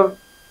ತಗೊಂಬಂದ್ರೆ ಕೇಳೋರು.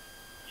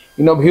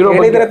 ಇನ್ನೊಬ್ಬ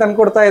ಹೀರೋ ತಂದು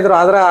ಕೊಡ್ತಾ ಇದ್ರು,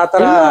 ಆದ್ರೆ ಆ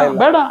ಥರ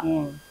ಬೇಡ,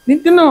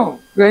 ನಿಂತಿನ್ನು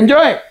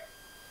ಎಂಜಾಯ್.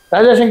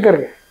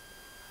 ರಾಜಶೇಖರ್ಗೆ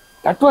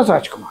that was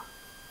Rajkumar.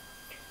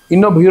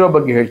 ಇನ್ನೊಬ್ಬ ಹೀರೋ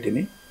ಬಗ್ಗೆ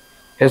ಹೇಳ್ತೀನಿ,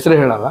 ಹೆಸರು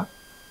ಹೇಳಲ್ಲ.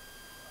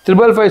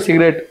 555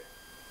 ಸಿಗರೇಟ್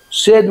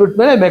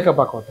ಸೇದ್ಬಿಟ್ಮೇಲೆ ಮೇಕಪ್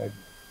ಹಾಕೋತಾ ಇದ್ವಿ.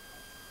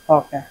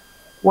 ಓಕೆ.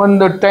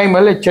 ಒಂದು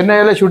ಟೈಮಲ್ಲಿ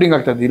ಚೆನ್ನೈಯಲ್ಲೇ ಶೂಟಿಂಗ್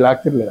ಆಗ್ತದೆ, ಇಲ್ಲಿ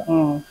ಆಗ್ತಿರ್ಲಿಲ್ಲ.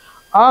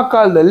 ಆ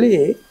ಕಾಲದಲ್ಲಿ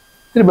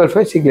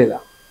 555 ಸಿಗಲಿಲ್ಲ.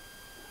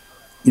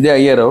 ಇದೇ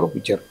ಅಯ್ಯರ್ ಅವರು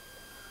ಪಿಕ್ಚರ್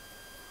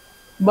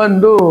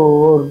ಬಂದು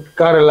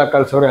ಕಾರೆಲ್ಲ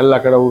ಕಳ್ಸೋರು, ಎಲ್ಲ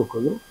ಕಡೆ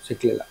ಹುಡ್ಕೋದು,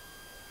 ಸಿಕ್ಕಲಿಲ್ಲ.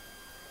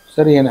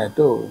 ಸರಿ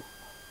ಏನಾಯಿತು,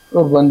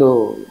 ಅವ್ರು ಬಂದು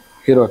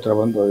ಹೀರೋ ಹತ್ರ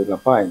ಬಂದು,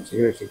 ಇಲ್ಲಪ್ಪ ಇನ್ನು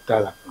ಸಿಗರೇಟ್ ಸಿಗ್ತಾ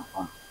ಇಲ್ಲ ಕಣಪ್ಪ,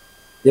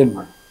 ಏನು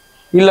ಮಾಡಿ.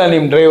 ಇಲ್ಲ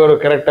ನಿಮ್ಮ ಡ್ರೈವರು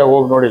ಕರೆಕ್ಟಾಗಿ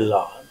ಹೋಗಿ ನೋಡಿಲ್ಲ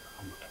ಅಂತ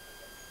ಅಂದ್ಬಿಟ್ಟು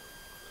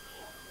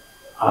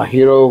ಆ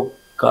ಹೀರೋ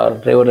ಕಾರ್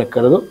ಡ್ರೈವರ್ನ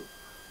ಕರೆದು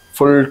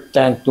ಫುಲ್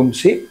ಟ್ಯಾಂಕ್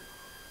ತುಂಬಿಸಿ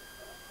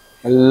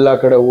ಎಲ್ಲ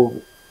ಕಡೆ ಹೋಗು,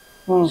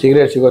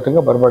 ಸಿಗರೇಟ್ ಸಿಗೋ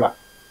ತನಕ ಬರಬೇಡ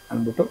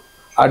ಅಂದ್ಬಿಟ್ಟು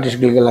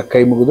ಆರ್ಟಿಸ್ಟ್ಗಳಿಗೆಲ್ಲ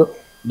ಕೈ ಮುಗಿದು,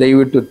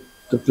 ದಯವಿಟ್ಟು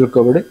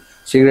ತಿಳ್ಕೊಬೇಡಿ,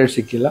 ಸಿಗರೇಟ್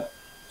ಸಿಕ್ಕಿಲ್ಲ,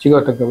 ಸಿಗೋ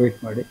ತನಕ ವೆಯ್ಟ್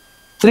ಮಾಡಿ.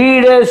 3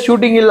 days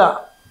ಶೂಟಿಂಗ್ ಇಲ್ಲ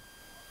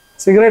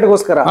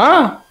ಸಿಗರೇಟ್ಗೋಸ್ಕರ.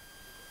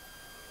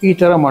 ಈ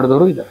ಥರ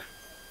ಮಾಡಿದವರು ಇದ್ದಾರೆ.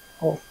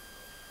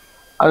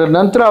 ಅದ್ರ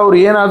ನಂತರ ಅವ್ರು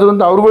ಏನಾದ್ರು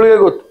ಅಂತ ಅವ್ರುಗಳಿಗೆ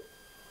ಗೊತ್ತು.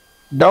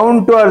 ಡೌನ್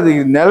ಟು ಅರ್ತ್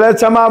ನೆಲ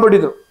ಸಮ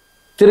ಆಗ್ಬಿಟ್ಟಿದ್ರು.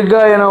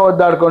 ತಿರ್ಗಾ ಏನೋ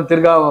ಒದ್ದಾಡ್ಕೊಂಡು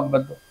ತಿರ್ಗಾ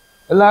ಬಂದು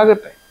ಎಲ್ಲ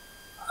ಆಗುತ್ತೆ.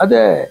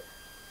 ಅದೇ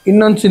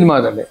ಇನ್ನೊಂದು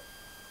ಸಿನಿಮಾದಲ್ಲಿ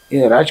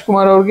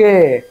ರಾಜ್ಕುಮಾರ್ ಅವ್ರಿಗೆ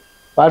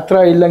ಪಾತ್ರ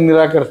ಇಲ್ಲಂಗೆ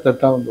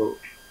ನಿರಾಕರಿಸ್ತಂಥ ಒಂದು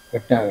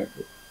ಘಟನೆ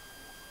ಆಗುತ್ತೆ.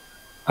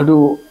 ಅದು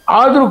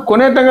ಆದರೂ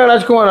ಕೊನೆ ತನಕ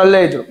ರಾಜ್ಕುಮಾರ್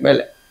ಅಲ್ಲೇ ಇದ್ರು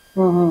ಮೇಲೆ.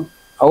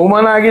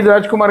 ಅವಮಾನ ಆಗಿದ್ದು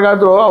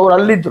ರಾಜ್ಕುಮಾರ್ಗಾದ್ರು ಅವ್ರು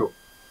ಅಲ್ಲಿದ್ರು.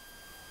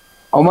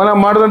 ಅವಮಾನ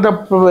ಮಾಡಿದಂಥ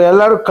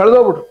ಎಲ್ಲರೂ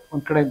ಕಳೆದೋಗ್ಬಿಟ್ರು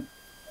ಒಂದು ಕಡೆಯಿಂದ.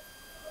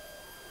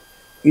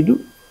 ಇದು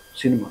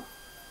ಸಿನಿಮಾ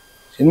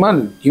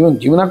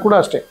ಜೀವನ ಕೂಡ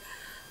ಅಷ್ಟೇ.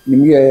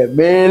 ನಿಮಗೆ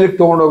ಮೇಲಕ್ಕೆ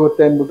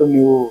ತೊಗೊಂಡೋಗುತ್ತೆ ಅಂದ್ಬಿಟ್ಟು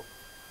ನೀವು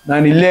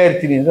ನಾನು ಇಲ್ಲೇ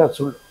ಇರ್ತೀನಿ ಅಂದರೆ ಅದು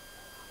ಸುಳ್ಳು.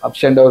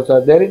 Ups and downs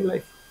are there in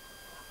life.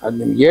 ಅದು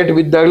ನಿಮ್ಗೆ ಏಟು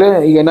ಬಿದ್ದಾಗಲೇ,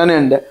 ಈಗ ನಾನೇ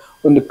ಅಂದೆ,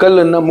 ಒಂದು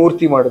ಕಲ್ಲನ್ನು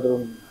ಮೂರ್ತಿ ಮಾಡಿದ್ರು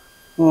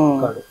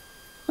ಕಾಡು.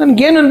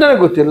 ನನಗೇನು ಅಂತಲೇ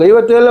ಗೊತ್ತಿಲ್ಲ.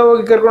 ಇವತ್ತೆಲ್ಲ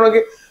ಹೋಗಿ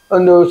ಕರ್ಕೊಂಡೋಗಿ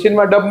ಒಂದು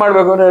ಸಿನಿಮಾ ಡಬ್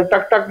ಮಾಡಬೇಕು ಅಂದರೆ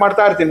ಟಕ್ ಟಕ್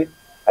ಮಾಡ್ತಾ ಇರ್ತೀನಿ.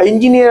 ಆ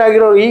ಇಂಜಿನಿಯರ್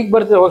ಆಗಿರೋರು ಈಗ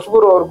ಬರ್ತಾರೆ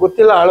ಹೊಸಬರು, ಅವ್ರಿಗೆ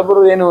ಗೊತ್ತಿಲ್ಲ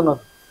ಹಳಬರು ಏನು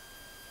ಅನ್ನೋದು.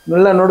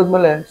 ಎಲ್ಲ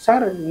ನೋಡಿದ್ಮೇಲೆ,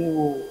 ಸರ್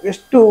ನೀವು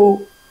ಎಷ್ಟು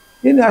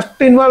ಏನು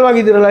ಅಷ್ಟು ಇನ್ವಾಲ್ವ್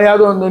ಆಗಿದ್ದೀರಲ್ಲ,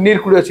 ಯಾವುದೋ ಒಂದು ನೀರು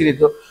ಕುಡಿಯೋ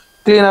ಸೀರಿತ್ತು,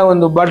 ಕ್ಲೀನಾಗಿ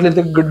ಒಂದು ಬಾಟ್ಲಿ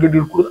ಅಂತ ಗಡ್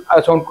ಕುಡಿದು ಆ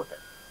ಸೌಂಡ್ ಕೊಟ್ಟೆ.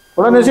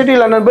 ಕೊಡೋ ನೆಸಿಟಿ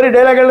ಇಲ್ಲ, ನಾನು ಬರೀ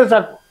ಡೈಲಾಗ್ ಹೇಳಿದ್ರೆ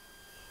ಸಾಕು.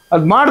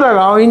 ಅದು ಮಾಡಿದಾಗ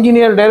ಆ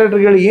ಇಂಜಿನಿಯರ್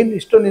ಡೈರೆಕ್ಟರ್ಗಳು ಏನು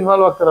ಇಷ್ಟೊಂದು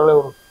ಇನ್ವಾಲ್ವ್ ಆಗ್ತಾರಲ್ಲ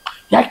ಅವರು.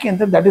 ಯಾಕೆ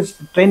ಅಂತ, that is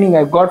training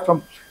I got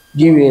from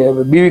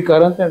B V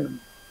car ಅಂತ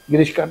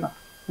ಗಿರೀಶ್ ಕಾರ್ನ,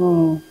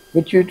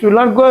 which it will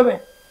not go ಅವೇ.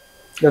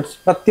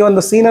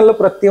 ಪ್ರತಿಯೊಂದು ಸೀನಲ್ಲೂ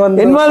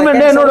ಪ್ರತಿಯೊಂದು ಇನ್ವಾಲ್ವ್ಮೆಂಟ್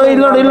ನೋಡು,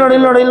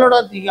 ಇಲ್ಲಿ ನೋಡು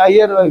ಅಂತ ಈಗ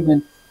ಅಯ್ಯರ್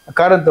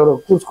ಕಾರ್ ಅಂತವ್ರು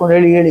ಕೂರ್ಸ್ಕೊಂಡು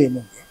ಹೇಳಿ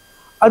ನನಗೆ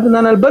ಅದು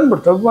ನಾನು ಅಲ್ಲಿ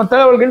ಬಂದ್ಬಿಡ್ತವೆ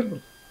ತಲೆ ಒಳಗೆ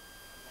ಇಳಿಸ್ಬಿಡ್ತು.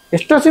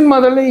 ಎಷ್ಟೋ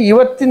ಸಿನಿಮಾದಲ್ಲಿ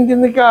ಇವತ್ತಿನ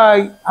ದಿನಕ್ಕೆ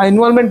ಆ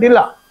ಇನ್ವಾಲ್ವ್ಮೆಂಟ್ ಇಲ್ಲ.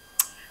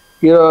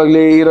 ಹೀರೋ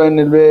ಆಗಲಿ ಹೀರೋಯಿನ್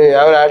ಇಲ್ವೇ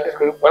ಯಾವ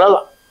ಆರ್ಟಿಸ್ಟ್ಗಳಿಗೆ ಬರಲ್ಲ.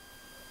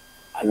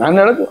 ನಾನು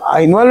ಹೇಳೋದು ಆ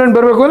ಇನ್ವಾಲ್ವ್ಮೆಂಟ್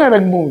ಬರಬೇಕು ಅಂದರೆ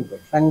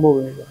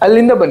ರಂಗಭೂಮಿ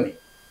ಅಲ್ಲಿಂದ ಬನ್ನಿ,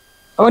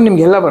 ಅವಾಗ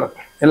ನಿಮ್ಗೆಲ್ಲ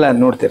ಬರುತ್ತೆ. ಎಲ್ಲ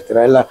ನೋಡ್ತಿರ್ತೀರ,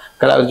 ಎಲ್ಲ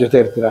ಕಲಾವಿದ್ರ ಜೊತೆ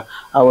ಇರ್ತೀರ.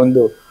 ಆ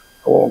ಒಂದು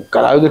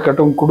ಕಲಾವಿದ್ರ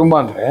ಕುಟುಂಬ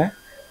ಅಂದರೆ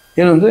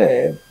ಏನು ಅಂದರೆ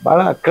ಭಾಳ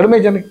ಕಡಿಮೆ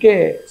ಜನಕ್ಕೆ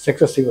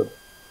ಸಕ್ಸಸ್ ಸಿಗೋದು.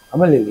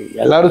 ಆಮೇಲೆ ಇಲ್ಲಿ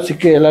ಎಲ್ಲರೂ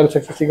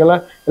ಸಕ್ಸಸ್ ಸಿಗಲ್ಲ,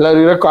 ಎಲ್ಲರೂ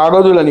ಇರೋಕ್ಕೂ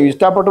ಆಗೋದಿಲ್ಲ. ನೀವು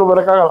ಇಷ್ಟಪಟ್ಟರು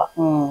ಬರೋಕ್ಕಾಗಲ್ಲ.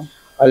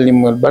 ಅಲ್ಲಿ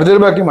ನಿಮ್ಮ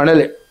ಬರ್ದಿರ್ಬೇಕು ನಿಮ್ಮ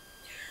ಮನೇಲಿ.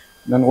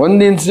 ನಾನು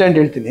ಒಂದು ಇನ್ಸಿಡೆಂಟ್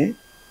ಹೇಳ್ತೀನಿ.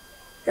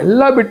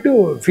 ಎಲ್ಲ ಬಿಟ್ಟು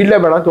ಫೀಲ್ಡೇ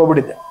ಬೇಡ ಅಂತ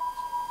ಹೋಗ್ಬಿಟ್ಟಿದ್ದೆ.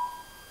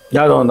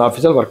 ಯಾವುದೋ ಒಂದು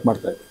ಆಫೀಸಲ್ಲಿ ವರ್ಕ್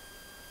ಮಾಡ್ತಾಯಿದ್ದೆ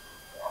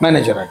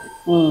ಮ್ಯಾನೇಜರ್ ಆಗಿ.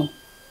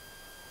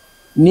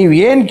 ನೀವು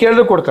ಏನು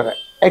ಕೇಳಿದ್ರು ಕೊಡ್ತಾರೆ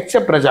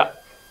ಎಕ್ಸೆಪ್ಟ್ ರಜಾ,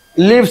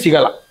 ಲೀವ್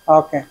ಸಿಗಲ್ಲ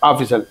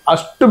ಆಫೀಸಲ್ಲಿ,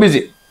 ಅಷ್ಟು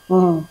ಬ್ಯುಸಿ.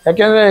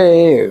 ಯಾಕೆಂದರೆ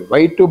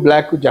ವೈಟು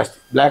ಬ್ಲ್ಯಾಕು ಜಾಸ್ತಿ,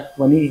 ಬ್ಲ್ಯಾಕ್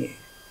ಮನಿ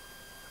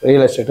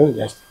ರಿಯಲ್ ಎಸ್ಟೇಟಲ್ಲಿ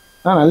ಜಾಸ್ತಿ.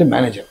 ನಾನು ಅಲ್ಲಿ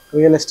ಮ್ಯಾನೇಜರ್,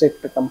 ರಿಯಲ್ ಎಸ್ಟೇಟ್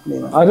ಕಂಪ್ನಿ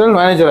ಅದರಲ್ಲಿ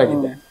ಮ್ಯಾನೇಜರ್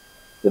ಆಗಿದ್ದೆ.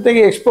 ಜೊತೆಗೆ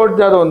ಎಕ್ಸ್ಪೋರ್ಟ್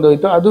ಯಾವುದೋ ಒಂದು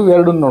ಇತ್ತು, ಅದು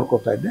ಎರಡನ್ನೂ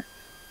ನೋಡ್ಕೊತಾ ಇದ್ದೆ.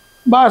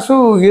 ಬಾಸು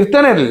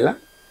ಇರ್ತಾನೆ ಇರಲಿಲ್ಲ,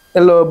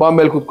 ಎಲ್ಲೋ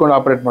ಬಾಂಬೆಲಿ ಕೂತ್ಕೊಂಡು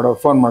ಆಪ್ರೇಟ್ ಮಾಡೋರು,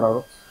 ಫೋನ್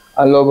ಮಾಡೋರು.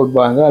 ಅಲ್ಲಿ ಹೋಗ್ಬಿಟ್ಟು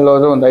ಬಾ ಅಂದರೆ ಅಲ್ಲಿ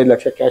ಹೋದ್ರೆ ಒಂದು 5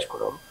 ಲಕ್ಷ ಕ್ಯಾಶ್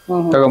ಕೊಡೋರು,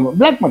 ತಗೊಂಬ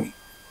ಬ್ಲ್ಯಾಕ್ ಮನಿ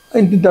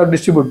ಇಂತಿಂಥವ್ರು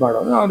ಡಿಸ್ಟ್ರಿಬ್ಯೂಟ್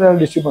ಮಾಡೋರು. ಅವರೆಲ್ಲ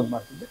ಡಿಸ್ಟ್ರಿಬ್ಯೂಟ್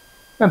ಮಾಡ್ತಿದ್ದೆ.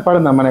 ನಾನು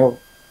ಪಡೆದು ನಮ್ಮ ಮನೆಗೆ ಹೋಗಿ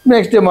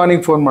ನೆಕ್ಸ್ಟ್ ಡೇ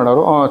ಮಾರ್ನಿಂಗ್ ಫೋನ್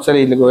ಮಾಡೋರು, ಸರಿ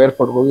ಇಲ್ಲಿಗೆ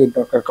ಏರ್ಪೋರ್ಟ್ಗೆ ಹೋಗಿ ಇಂಥ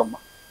ಕರ್ಕೊಂಬ.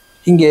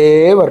 ಹಿಂಗೇ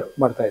ವರ್ಕ್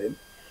ಮಾಡ್ತಾಯಿದ್ದೀನಿ.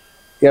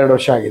 2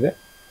 ವರ್ಷ ಆಗಿದೆ.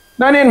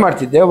 ನಾನೇನು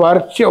ಮಾಡ್ತಿದ್ದೆ,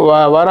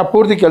 ವಾರ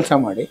ಪೂರ್ತಿ ಕೆಲಸ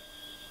ಮಾಡಿ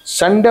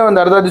ಸಂಡೇ ಒಂದು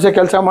ಅರ್ಧ ದಿವಸ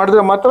ಕೆಲಸ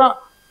ಮಾಡಿದ್ರೆ ಮಾತ್ರ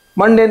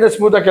ಮಂಡೆಯಿಂದ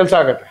ಸ್ಮೂತಾಗಿ ಕೆಲಸ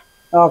ಆಗುತ್ತೆ.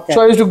 ಸೊ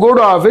ಇಷ್ಟು go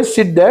to office,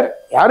 sit there.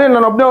 ಯಾರೇ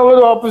ನಾನು ಒಬ್ಬನೇ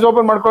ಹೋಗೋದು, ಆಫೀಸ್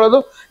ಓಪನ್ ಮಾಡ್ಕೊಳ್ಳೋದು,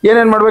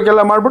 ಏನೇನು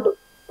ಮಾಡ್ಬೇಕೆಲ್ಲ ಮಾಡ್ಬಿಟ್ಟು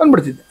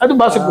ಬಂದ್ಬಿಡ್ತಿದ್ದೆ. ಅದು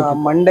ಬಾಸಕ್ಕೆ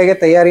ಮಂಡೆಗೆ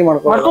ತಯಾರಿ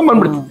ಮಾಡ್ಕೊಂಡು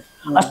ಬಂದ್ಬಿಡ್ತಿದ್ದೆ.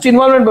 ಅಷ್ಟು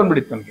ಇನ್ವಾಲ್ವ್ಮೆಂಟ್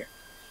ಬಂದ್ಬಿಟ್ಟಿತ್ತು ನನಗೆ.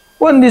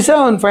 ಒಂದು ದಿವಸ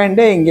ಒಂದು ಫೈನ್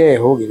ಡೇ ಹಿಂಗೆ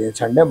ಹೋಗಿದೆ,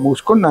 ಸಂಡೇ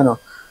ಮುಗಿಸ್ಕೊಂಡು ನಾನು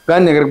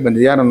ಗಾಂಧಿನಗರಕ್ಕೆ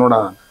ಬಂದಿದ್ದೆ. ಯಾರೋ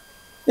ನೋಡೋಣ ಅಂತ,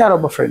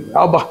 ಯಾರೊಬ್ಬ ಫ್ರೆಂಡ್,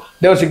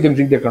 ದೇವ್ರು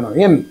ಸಿಗ್ದೆ ಕಣೋ,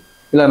 ಏನು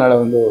ಇಲ್ಲ ನಾಳೆ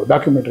ಒಂದು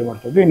ಡಾಕ್ಯುಮೆಂಟ್ರಿ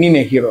ಮಾಡ್ತಿದ್ವಿ,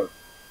 ನೀನೇ ಹೀರೋ.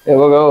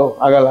 ಹೋಗೋ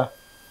ಆಗಲ್ಲ,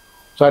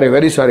 ಸಾರಿ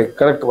ವೆರಿ ಸಾರಿ,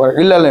 ಕರೆಕ್ಟ್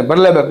ಇಲ್ಲ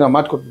ಬರಲೇಬೇಕು, ನಾನು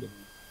ಮಾತು ಕೊಟ್ಟಿದ್ದೀನಿ.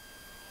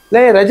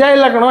 ರಜಾ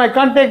ಇಲ್ಲ ಕಣೋ, ಐ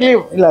ಕಾಂಟ್ ಟೇಕ್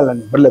ಲೀವ್. ಇಲ್ಲ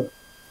ನೀವು ಬರಲೇಬೇಕು.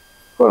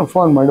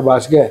 ಫೋನ್ ಮಾಡಿ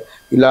ಬಾಸ್ಗೆ,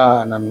 ಇಲ್ಲ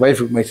ನನ್ನ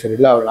ವೈಫಿಗೆ ಮೈಸೂರು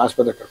ಇಲ್ಲ, ಅವಳು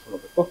ಆಸ್ಪತ್ರೆಗೆ ಕರ್ಕೊಂಡು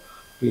ಹೋಗ್ಬೇಕು,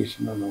 ಪ್ಲೀಸ್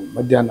ನಾನು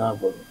ಮಧ್ಯಾಹ್ನ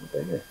ಆಗ್ಬೋದು ಅಂತ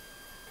ಹೇಳಿ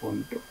ಫೋನ್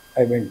ಇಟ್ಟು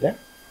I went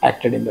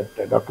acted in that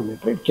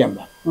documentary, it came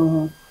back.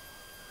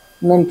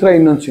 ನಂತರ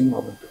ಇನ್ನೊಂದು ಸಿನಿಮಾ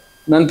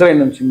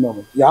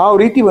ಬಂತು. ಯಾವ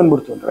ರೀತಿ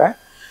ಬಂದ್ಬಿಡ್ತು ಅಂದರೆ,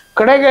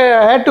 ಕಡೆಗೆ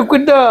had to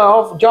quit the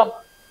of job.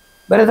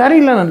 ಬೇರೆ ದಾರಿ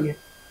ಇಲ್ಲ ನನಗೆ.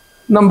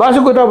 ನಮ್ಮ ಭಾಷೆ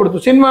ಗೊತ್ತಾಗ್ಬಿಡ್ತು,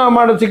 ಸಿನಿಮಾ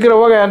ಮಾಡೋದು ಸಿಕ್ಕಿರೋ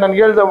ಹೋಗಿ ನನಗೆ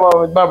ಹೇಳ್ದೆ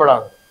ಇದು ಮಾಡಬೇಡ.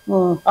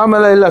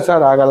 ಆಮೇಲೆ ಇಲ್ಲ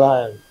ಸರ್ ಆಗಲ್ಲ,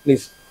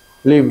 ಪ್ಲೀಸ್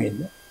ಲೀವ್ ಮೀ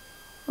ಇಂದ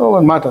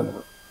ಒಂದು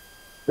ಮಾತಂದರು,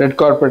 red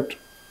carpet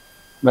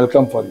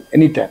welcome for you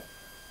any time,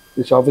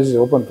 this office is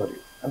open for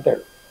you ಅಂತ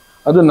ಹೇಳಿ.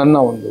 ಅದು ನನ್ನ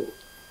ಒಂದು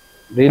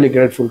really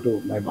grateful to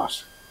my boss.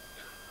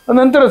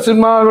 ನಂತರ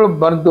ಸಿನಿಮಾಗಳು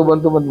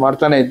ಬಂತು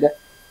ಮಾಡ್ತಾನೆ ಇದ್ದೆ.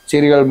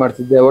 ಸೀರಿಯಲ್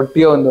ಮಾಡ್ತಿದ್ದೆ,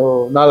 ಒಟ್ಟಿಗೆ ಒಂದು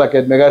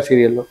 4-5 ಮೆಗಾ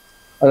ಸೀರಿಯಲ್ಲು.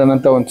 ಅದರ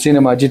ನಂತರ ಒಂದು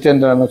ಸಿನಿಮಾ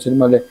ಜಿತೇಂದ್ರ ಅನ್ನೋ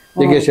ಸಿನಿಮಾಲಿ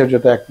ಜಗ್ಗೇಶ್ ಅವ್ರ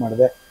ಜೊತೆ ಆ್ಯಕ್ಟ್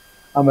ಮಾಡಿದೆ.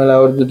 ಆಮೇಲೆ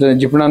ಅವ್ರ ಜೊತೆ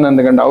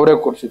ಜಿಪಣಾನಂದ ಗಂಡ ಅವರೇ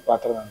ಕೊಡಿಸಿದ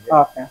ಪಾತ್ರ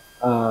ನನಗೆ,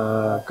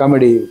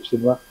 ಕಾಮಿಡಿ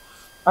ಸಿನಿಮಾ.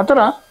 ಆ ಥರ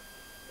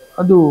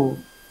ಅದು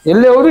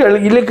ಎಲ್ಲೇ ಹೋದ್ರು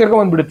ಇಲ್ಲೇ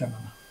ಕರ್ಕೊಂಡ್ಬಂದ್ಬಿಡುತ್ತೆ.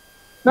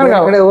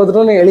 ನನಗೆ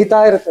ಹೋದ್ರೂ ಎಳಿತಾ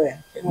ಇರ್ತದೆ,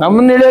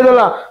 ನಮ್ಮನ್ನ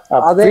ಇಳಿಯೋದಲ್ಲ,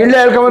 ಇಲ್ಲೇ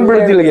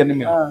ಹೇಳ್ಕೊಂಡ್ಬಂದ್ಬಿಡುತ್ತಿಲ್ಲ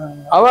ನಿಮಗೆ.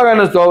 ಅವಾಗ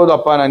ಅನ್ನಿಸ್ತು,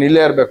 ಹೌದಪ್ಪ ನಾನು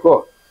ಇಲ್ಲೇ ಇರಬೇಕು,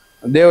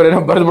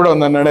 ದೇವರೇನೋ ಬರೆದ್ಬಿಡೋ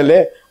ನನ್ನ ನಡಲೆ,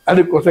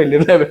 ಅದಕ್ಕೋಸ್ಕರ ಇಲ್ಲಿ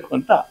ಇರಲೇಬೇಕು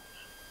ಅಂತ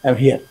ಐ ಆಮ್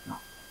ಹಿಯರ್.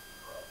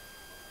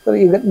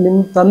 ಈಗ ನಿಮ್ಮ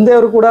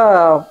ತಂದೆಯವರು ಕೂಡ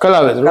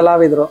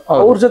ಕಲಾವಿದರು,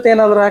 ಅವ್ರ ಜೊತೆ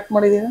ಏನಾದ್ರು ಆಕ್ಟ್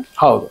ಮಾಡಿದೀರಾ?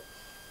 ಹೌದು,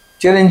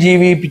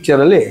 ಚಿರಂಜೀವಿ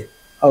ಪಿಕ್ಚರಲ್ಲಿ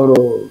ಅವರು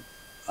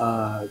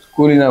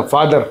ಸ್ಕೂಲಿನ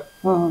ಫಾದರ್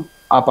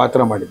ಆ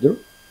ಪಾತ್ರ ಮಾಡಿದ್ರು.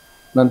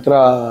 ನಂತರ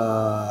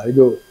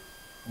ಇದು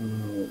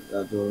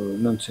ಅದು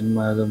ಇನ್ನೊಂದು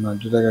ಸಿನಿಮಾ ಅದನ್ನು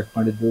ಜೊತೆಗೆ ಆ್ಯಕ್ಟ್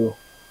ಮಾಡಿದ್ದು,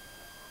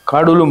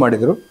 ಕಾಡೂಲು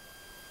ಮಾಡಿದರು.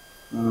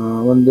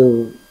 ಒಂದು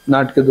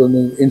ನಾಟಕದ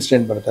ಒಂದು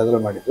ಇನ್ಸಿಡೆಂಟ್ ಬರುತ್ತೆ,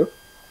 ಅದರಲ್ಲಿ ಮಾಡಿದ್ರು.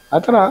 ಆ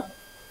ಥರ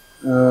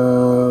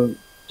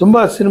ತುಂಬ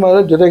ಸಿನಿಮಾದ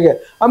ಜೊತೆಗೆ.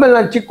 ಆಮೇಲೆ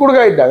ನಾನು ಚಿಕ್ಕ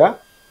ಹುಡುಗ ಇದ್ದಾಗ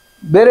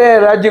ಬೇರೆ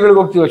ರಾಜ್ಯಗಳಿಗೆ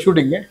ಹೋಗ್ತೀವಿ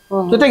ಶೂಟಿಂಗ್ಗೆ,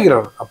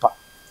 ಜೊತೆಗಿರೋರು ಅಪ್ಪ.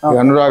 ಈಗ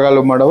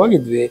ಅನುರಾಗಲ್ಲೂ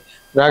ಮಾಡೋವಾಗಿದ್ವಿ,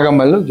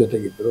 ರಾಗಮಲ್ಲೂ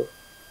ಜೊತೆಗಿದ್ದರು.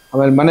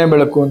 ಆಮೇಲೆ ಮನೆ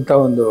ಬೆಳಕು ಅಂತ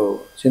ಒಂದು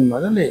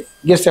ಸಿನಿಮಾದಲ್ಲಿ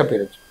ಗೆಸ್ಟ್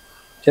ಅಪಿಯರೆನ್ಸ್,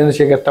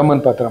 ಚಂದ್ರಶೇಖರ್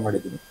ತಮ್ಮನ ಪಾತ್ರ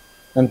ಮಾಡಿದ್ದೀನಿ.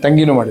 ನನ್ನ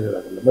ತಂಗಿನೂ ಮಾಡಿದ್ರು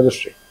ಅದರಲ್ಲಿ,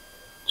 ಮಧುಶ್ರೀ.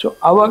 ಸೊ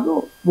ಆವಾಗ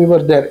ವಿ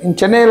ವರ್ ದೇರ್ ಇನ್ನು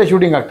ಚೆನ್ನೈಯಲ್ಲೇ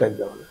ಶೂಟಿಂಗ್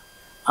ಆಗ್ತಾಯಿದ್ದೆ ಅವಾಗ.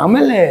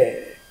 ಆಮೇಲೆ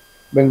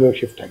ಬೆಂಗಳೂರು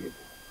ಶಿಫ್ಟ್ ಆಗಿದ್ದೆ.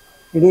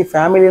 ಇಡೀ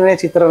ಫ್ಯಾಮಿಲಿನೇ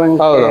ಚಿತ್ರರಂಗ.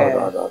 ಹೌದು.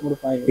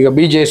 ಈಗ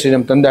BJ ಶ್ರೀ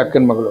ನಮ್ಮ ತಂದೆ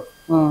ಅಕ್ಕನ ಮಗಳು,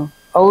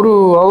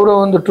 ಅವರ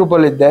ಒಂದು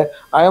ಟ್ರೂಪಲ್ಲಿದ್ದೆ.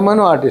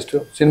 ಆಯಮ್ಮನೂ ಆರ್ಟಿಸ್ಟು,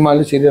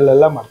 ಸಿನಿಮಾಲಿ ಸೀರಿಯಲ್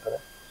ಎಲ್ಲ ಮಾಡ್ತಾರೆ.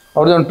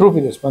 ಅವ್ರದ್ದೊಂದು ಟ್ರೂಪ್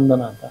ಇದೆ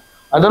ಸ್ಪಂದನ ಅಂತ,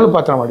 ಅದರಲ್ಲೂ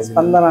ಪಾತ್ರ ಮಾಡಿದ್ದೀನಿ.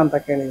 ಸ್ಪಂದನ ಅಂತ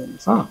ಕೇಳಿದ್ದೀನಿ.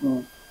 ಹಾಂ,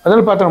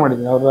 ಅದರಲ್ಲಿ ಪಾತ್ರ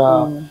ಮಾಡಿದ್ದೀನಿ. ಅವರ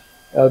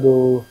ಅದು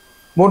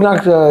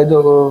 3-4 ಇದು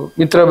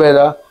ಮಿತ್ರಭೇದ,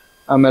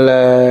 ಆಮೇಲೆ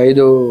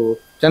ಇದು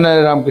ಚೆನ್ನೈ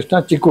ರಾಮಕೃಷ್ಣ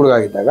ಚಿಕ್ಕ ಹುಡುಗ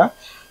ಆಗಿದ್ದಾಗ,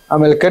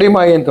 ಆಮೇಲೆ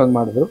ಕರಿಮಾಯಿ ಅಂತ ಒಂದು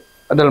ಮಾಡಿದ್ರು,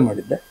 ಅದರಲ್ಲಿ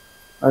ಮಾಡಿದ್ದೆ.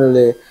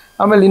 ಅದರಲ್ಲಿ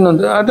ಆಮೇಲೆ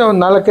ಇನ್ನೊಂದು ಅದೇ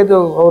ಒಂದು 4-5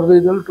 ಅವ್ರದ್ದು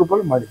ಇದರಲ್ಲಿ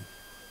ಟ್ರೂಪಲ್ಲಿ ಮಾಡಿದ್ದೆ,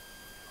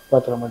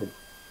 ಪಾತ್ರ ಮಾಡಿದ್ದೆ.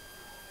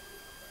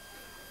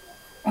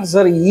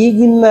 ಸರ್,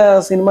 ಈಗಿನ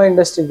ಸಿನಿಮಾ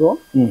ಇಂಡಸ್ಟ್ರಿಗೂ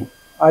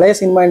ಹಳೆ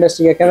ಸಿನಿಮಾ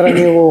ಇಂಡಸ್ಟ್ರಿಗೆ, ಯಾಕಂದ್ರೆ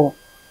ನೀವು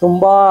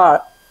ತುಂಬಾ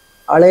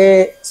ಹಳೆ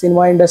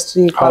ಸಿನಿಮಾ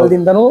ಇಂಡಸ್ಟ್ರಿ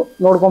ಕಾಲದಿಂದನೂ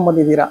ನೋಡ್ಕೊಂಡ್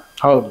ಬಂದಿದ್ದೀರಾ.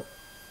 ಹೌದು.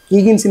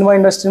 ಈಗಿನ ಸಿನಿಮಾ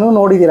ಇಂಡಸ್ಟ್ರಿನೂ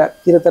ನೋಡಿದ್ದೀರಾ,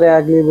 ಕಿರುತೆರೆ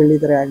ಆಗ್ಲಿ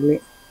ಬೆಳ್ಳಿತೆರೆ ಆಗ್ಲಿ.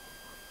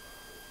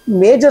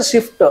 ಮೇಜರ್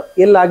ಶಿಫ್ಟ್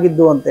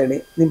ಎಲ್ಲಾಗಿದ್ದು ಅಂತೇಳಿ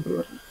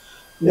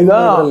ಈಗ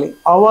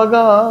ಅವಾಗ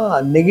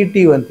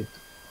ನೆಗೆಟಿವ್ ಅಂತಿತ್ತು,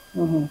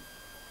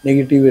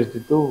 ನೆಗೆಟಿವ್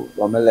ಇರ್ತಿತ್ತು.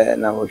 ಆಮೇಲೆ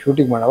ನಾವು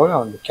ಶೂಟಿಂಗ್ ಮಾಡುವಾಗ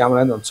ಒಂದು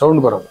ಕ್ಯಾಮ್ರಾದಿಂದ ಒಂದು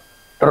ಸೌಂಡ್ ಬರೋದು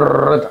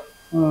ಟರ್ರ,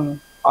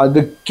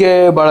 ಅದಕ್ಕೆ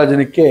ಭಾಳ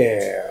ಜನಕ್ಕೆ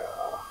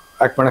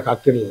ಆ್ಯಕ್ಟ್ ಮಾಡಕ್ಕೆ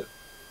ಆಗ್ತಿರ್ಲಿಲ್ಲ,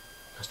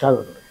 ಕಷ್ಟ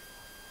ಆಗೋದು ಅವ್ರಿಗೆ.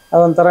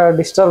 ಅದೊಂಥರ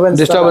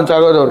ಡಿಸ್ಟರ್ಬೆನ್ಸ್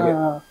ಆಗೋದು ಅವ್ರಿಗೆ.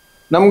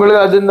 ನಮ್ಗಳಿಗೆ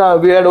ಅದನ್ನ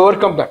we had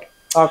overcome that.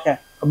 Okay,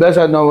 ಅಭ್ಯಾಸ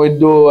ನಾವು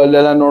ಇದ್ದು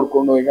ಅಲ್ಲೆಲ್ಲ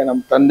ನೋಡ್ಕೊಂಡು. ಈಗ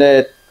ನಮ್ಮ ತಂದೆ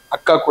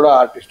ಅಕ್ಕ ಕೂಡ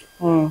ಆರ್ಟಿಸ್ಟ್.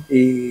 ಈ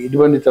ಇದು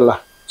ಬಂದಿತ್ತಲ್ಲ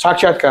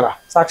ಸಾಕ್ಷಾತ್ಕಾರ,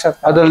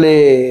 ಅದರಲ್ಲಿ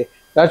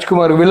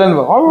ರಾಜ್ಕುಮಾರ್ ವಿಲನ್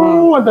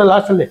ಅಂತ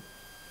ಲಾಸ್ಟಲ್ಲಿ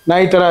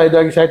ನಾಯಿ ತರ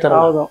ಇದಾಗಿ ಸಾಯ್ತಾರ,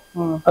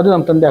 ಅದು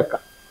ನಮ್ಮ ತಂದೆ ಅಕ್ಕ.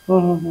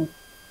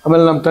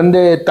 ಆಮೇಲೆ ನಮ್ಮ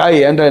ತಂದೆ ತಾಯಿ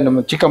ಅಂದ್ರೆ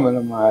ನಮ್ಮ ಚಿಕ್ಕಮ್ಮ,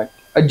 ನಮ್ಮ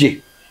ಅಜ್ಜಿ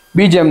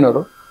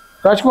BGMನವರು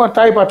ರಾಜ್ಕುಮಾರ್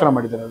ತಾಯಿ ಪಾತ್ರ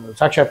ಮಾಡಿದ್ದಾರೆ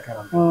ಸಾಕ್ಷಾತ್ಕಾರ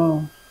ಅಂತ.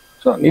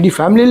 ಸೊ ಇಡೀ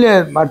ಫ್ಯಾಮಿಲಿಯಲ್ಲೇ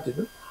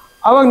ಮಾಡ್ತಿದ್ರು.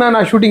 ಆವಾಗ ನಾನು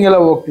ಆ ಶೂಟಿಂಗ್ ಎಲ್ಲ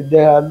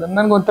ಹೋಗ್ತಿದ್ದೆ. ಅದು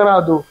ನನಗೊಂಥರ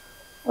ಅದು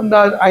ಒಂದು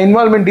ಆ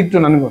ಇನ್ವಾಲ್ವ್ಮೆಂಟ್ ಇತ್ತು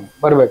ನನಗೂ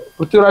ಬರಬೇಕು.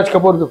 ಪೃಥ್ವಿರಾಜ್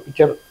ಕಪೂರ್ದು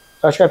ಪಿಕ್ಚರ್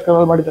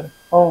ಸಾಕ್ಷಾತ್ಕಾರದಲ್ಲಿ ಮಾಡಿದ್ದಾರೆ,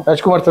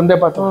 ರಾಜ್ಕುಮಾರ್ ತಂದೆ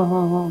ಪಾತ್ರ.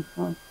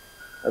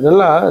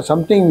 ಅದೆಲ್ಲ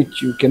something which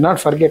you can not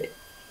forget.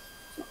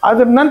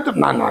 ಅದ್ರ ನಂತರ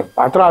ನಾನು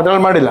ಪಾತ್ರ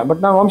ಅದರಲ್ಲಿ ಮಾಡಿಲ್ಲ,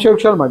 ಬಟ್ ನಾನು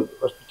ವಂಶವೃಕ್ಷಲ್ಲಿ ಮಾಡಿದ್ದೆ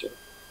ಫಸ್ಟ್ ಪಿಕ್ಚರ್.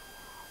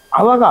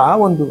 ಆವಾಗ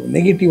ಒಂದು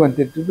ನೆಗೆಟಿವ್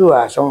ಅಂತ ಇರ್ತಿದ್ದು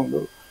ಆ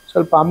ಸೌಂಡು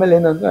ಸ್ವಲ್ಪ. ಆಮೇಲೆ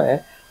ಏನಂದರೆ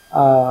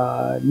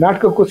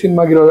ನಾಟಕಕ್ಕೂ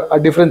ಸಿನಿಮಾಗಿರೋ ಆ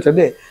ಡಿಫ್ರೆನ್ಸ್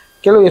ಅದೇ.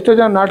 ಎಷ್ಟೋ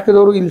ಜನ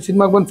ನಾಟಕದವರು ಇಲ್ಲಿ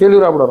ಸಿನಿಮಾಗೆ ಬಂದು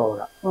ಫೇಲ್ಯೂರ್ ಆಗ್ಬಿಡೋರು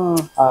ಅವಾಗ,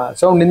 ಆ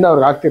ಸೌಂಡಿಂದ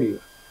ಅವ್ರಿಗೆ ಆಗ್ತಿರ್ಲಿಲ್ಲ.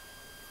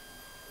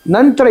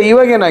 ನಂತರ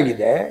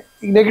ಇವಾಗೇನಾಗಿದೆ,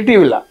 ಈಗ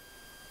ನೆಗೆಟಿವ್ ಇಲ್ಲ,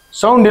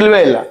 ಸೌಂಡ್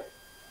ಇಲ್ಲವೇ ಇಲ್ಲ.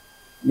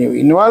 ನೀವು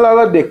ಇನ್ವಾಲ್ವ್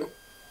ಆಗೋದು ಬೇಕು.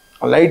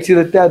 ಲೈಟ್ಸ್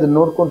ಇರುತ್ತೆ, ಅದನ್ನ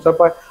ನೋಡ್ಕೊಂಡು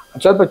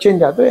ಸ್ವಲ್ಪ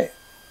ಚೇಂಜ್ ಆದರೆ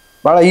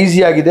ಭಾಳ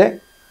ಈಸಿ ಆಗಿದೆ.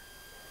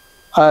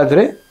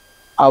 ಆದರೆ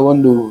ಆ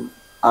ಒಂದು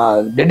ಆ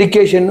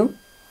ಡೆಡಿಕೇಶನ್ನು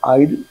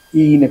ಇದು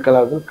ಈಗಿನ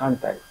ಕಲಾವಿದರು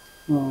ಕಾಣ್ತಾ ಇದೆ.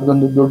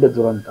 ಅದೊಂದು ದೊಡ್ಡ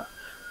ದುರಂತ.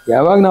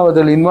 ಯಾವಾಗ ನಾವು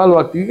ಅದರಲ್ಲಿ ಇನ್ವಾಲ್ವ್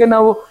ಆಗ್ತೀವಿ, ಈಗ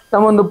ನಾವು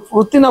ನಮ್ಮೊಂದು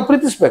ವೃತ್ತಿನ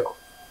ಪ್ರೀತಿಸ್ಬೇಕು.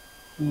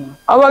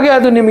 ಅವಾಗೆ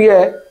ಅದು ನಿಮಗೆ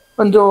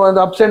ಒಂದು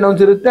ಅಪ್ಸ್ ಆ್ಯಂಡ್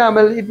ಡೌನ್ಸ್ ಇರುತ್ತೆ.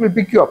 ಆಮೇಲೆ it will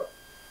pick you up.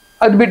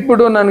 ಅದು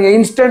ಬಿಟ್ಬಿಟ್ಟು ನನಗೆ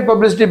ಇನ್ಸ್ಟೆಂಟ್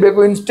ಪಬ್ಲಿಸಿಟಿ ಬೇಕು,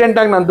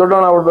 ಇನ್ಸ್ಟೆಂಟಾಗಿ ನಾನು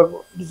ದೊಡ್ಡವನಾಗ್ಬಿಡ್ಬೇಕು,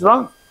 it is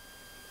wrong.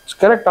 It's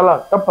correct ಅಲ್ಲ,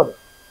 ತಪ್ಪದು.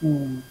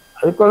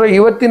 ಅದಕ್ಕೋಸ್ಕರ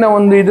ಇವತ್ತಿನ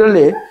ಒಂದು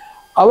ಇದರಲ್ಲಿ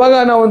ಅವಾಗ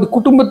ನಾವು ಒಂದು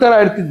ಕುಟುಂಬದ ಥರ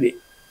ಇರ್ತಿದ್ವಿ,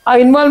 ಆ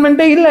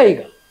ಇನ್ವಾಲ್ವ್ಮೆಂಟೇ ಇಲ್ಲ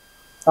ಈಗ.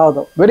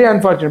 ಹೌದು, ವೆರಿ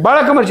ಅನ್ಫಾರ್ಚುನೇಟ್. ಭಾಳ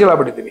ಕಮರ್ಷಿಯಲ್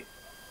ಆಗ್ಬಿಟ್ಟಿದ್ದೀವಿ.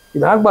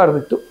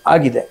 ಇದಾಗಬಾರ್ದಿತ್ತು,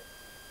 ಆಗಿದೆ.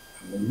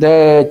 ಮುಂದೆ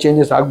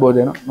ಚೇಂಜಸ್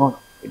ಆಗ್ಬೋದೇನೋ, ನೋಡು.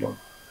 ಇದು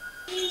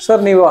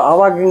ಸರ್, ನೀವು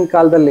ಆವಾಗಿನ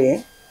ಕಾಲದಲ್ಲಿ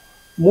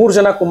 3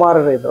 ಜನ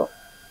ಕುಮಾರರು ಇದ್ರು,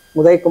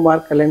 ಉದಯ್ ಕುಮಾರ್,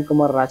 ಕಲ್ಯಾಣ್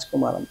ಕುಮಾರ್,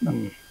 ರಾಜ್ಕುಮಾರ್ ಅಂತ.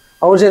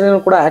 ಅವ್ರ ಜೊತೆನೂ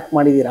ಕೂಡ ಆ್ಯಕ್ಟ್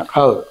ಮಾಡಿದ್ದೀರಾ?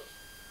 ಹೌದು.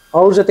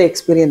 ಅವ್ರ ಜೊತೆ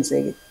ಎಕ್ಸ್ಪೀರಿಯನ್ಸ್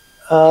ಹೇಗಿತ್ತು?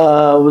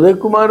 ಉದಯ್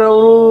ಕುಮಾರ್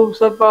ಅವರು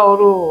ಸ್ವಲ್ಪ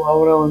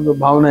ಅವರ ಒಂದು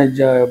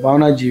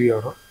ಭಾವನಾಜೀವಿ.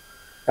 ಅವರು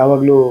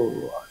ಯಾವಾಗಲೂ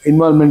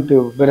ಇನ್ವಾಲ್ವ್ಮೆಂಟ್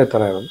ಬೇರೆ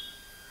ಥರ ಇರೋದು.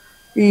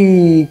 ಈ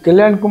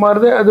ಕಲ್ಯಾಣ್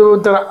ಕುಮಾರ್ದೇ ಅದು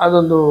ಒಂಥರ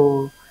ಅದೊಂದು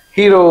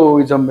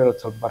ಹೀರೋಯಿಸಮ್ ಇರೋದು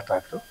ಸ್ವಲ್ಪ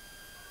ಬರ್ತಾಯಿತ್ತು.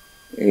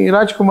 ಈ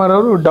ರಾಜ್ಕುಮಾರ್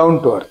ಅವರು ಡೌನ್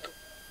ಟು ಅರ್ತ್.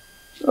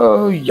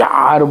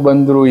 ಯಾರು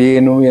ಬಂದರು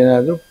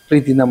ಏನಾದರೂ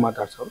ಪ್ರೀತಿಯಿಂದ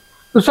ಮಾತಾಡ್ಸೋರು,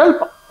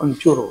 ಸ್ವಲ್ಪ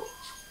ಒಂಚೂರು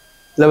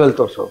ಲೆವೆಲ್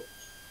ತೋರಿಸೋರು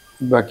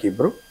ಬಾಕಿ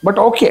ಇಬ್ಬರು. ಬಟ್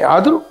ಓಕೆ,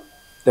 ಆದರೂ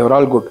ದೇವರ್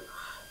ಆಲ್ ಗುಡ್.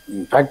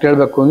 ಇನ್ಫ್ಯಾಕ್ಟ್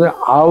ಹೇಳಬೇಕು ಅಂದರೆ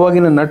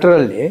ಆವಾಗಿನ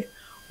ನಟರಲ್ಲಿ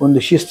ಒಂದು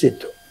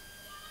ಶಿಸ್ತಿತ್ತು.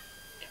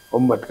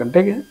 9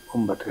 ಗಂಟೆಗೆ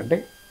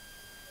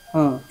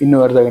ಇನ್ನೂ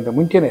ಅರ್ಧ ಗಂಟೆ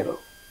ಮುಂಚೆನೇ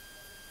ಇರೋರು.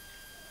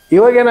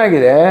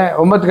 ಇವಾಗೇನಾಗಿದೆ,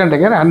 9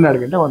 ಗಂಟೆಗೆ 12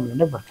 ಗಂಟೆ 1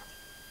 ಗಂಟೆಗೆ ಬರ್ತಾರೆ.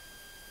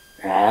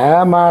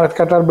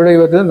 ಕತಾರ್ ಬಿಡು,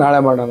 ಇವತ್ತು ನಾಳೆ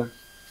ಮಾಡೋಣ.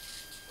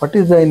 What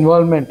is the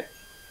involvement?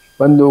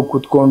 ಬಂದು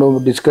ಕೂತ್ಕೊಂಡು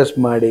ಡಿಸ್ಕಸ್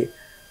ಮಾಡಿ,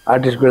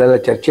 ಆರ್ಟಿಸ್ಟ್ಗಳೆಲ್ಲ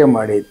ಚರ್ಚೆ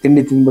ಮಾಡಿ,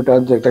 ತಿಂಡಿ ತಿಂದ್ಬಿಟ್ಟು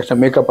ಅದ ತಕ್ಷಣ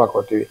ಮೇಕಪ್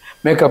ಹಾಕೋತೀವಿ.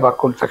 ಮೇಕಪ್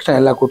ಹಾಕ್ಕೊಂಡು ತಕ್ಷಣ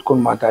ಎಲ್ಲ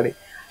ಕೂತ್ಕೊಂಡು ಮಾತಾಡಿ,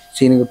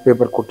 ಸೀನಿಗೆ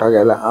ಪೇಪರ್ ಕೊಟ್ಟಾಗ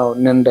ಎಲ್ಲ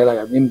ನನ್ನ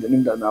ಡೈಲಾಗ್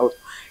ನಿಮ್ದು ಅವ್ರು.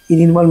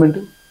 ಇದು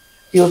ಇನ್ವಾಲ್ವ್ಮೆಂಟು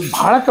ಇವತ್ತು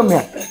ಭಾಳ ಕಮ್ಮಿ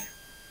ಆಗ್ತಾಯಿದೆ.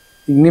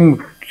 ಈಗ ನಿಮ್ಮ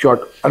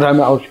ಶಾರ್ಟ್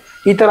ಅದಾದ್ಮೇಲೆ ಅವ್ರು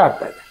ಈ ಥರ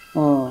ಆಗ್ತಾಯಿದೆ.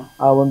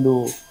 ಆ ಒಂದು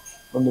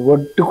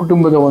ಒಟ್ಟು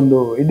ಕುಟುಂಬದ ಒಂದು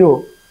ಇದು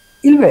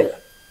ಇಲ್ವೇ ಇಲ್ಲ.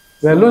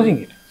 We are losing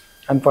it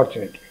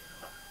unfortunately.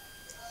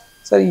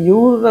 Sir,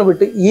 ಇವ್ರನ್ನ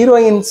ಬಿಟ್ಟು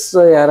ಹೀರೋಯಿನ್ಸ್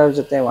ಯಾರ್ಯಾರ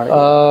ಜೊತೆ ಮಾಡಿ?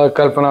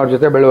 ಕಲ್ಪನಾ ಅವ್ರ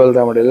ಜೊತೆ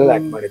ಬೆಳವಲ್ದ ಮಾಡಿಲ್ಲ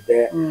ಆ್ಯಕ್ಟ್ ಮಾಡಿದ್ದೆ.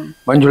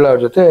 ಮಂಜುಳಾ ಅವ್ರ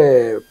ಜೊತೆ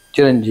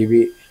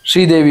ಚಿರಂಜೀವಿ,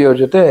 ಶ್ರೀದೇವಿ ಅವ್ರ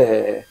ಜೊತೆ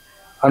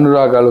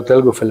ಅನುರಾಗಾಲು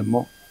ತೆಲುಗು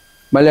ಫಿಲ್ಮು,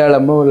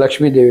 ಮಲಯಾಳಮ್ಮು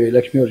ಲಕ್ಷ್ಮೀ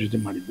ಅವ್ರ ಜೊತೆ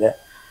ಮಾಡಿದ್ದೆ.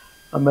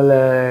 ಆಮೇಲೆ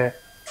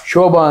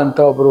ಶೋಭಾ ಅಂತ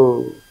ಒಬ್ಬರು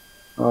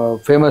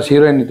ಫೇಮಸ್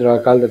ಹೀರೋಯಿನ್ ಇದ್ರು ಆ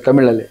ಕಾಲದಲ್ಲಿ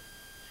ತಮಿಳಲ್ಲಿ,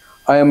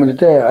 ಆಯಮ್ಮ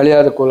ಜೊತೆ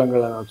ಅಳಿಯಾದ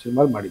ಕೋಲಂಗಳ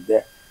ಸಿನಿಮಾಲ್ ಮಾಡಿದ್ದೆ.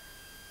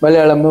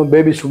 ಮಲಯಾಳಮ್ಮು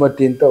ಬೇಬಿ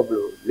ಸುಮತಿ ಅಂತ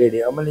ಒಬ್ಳು ಲೇಡಿ.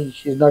 ಆಮೇಲೆ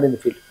she is not in the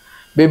field.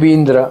 Baby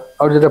Indra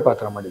ಅವ್ರ ಜೊತೆ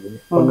ಪಾತ್ರ ಮಾಡಿದ್ದೀನಿ.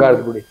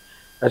 ಬಂಗಾರದ ಗುಡಿ,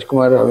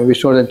 ರಾಜ್ಕುಮಾರ್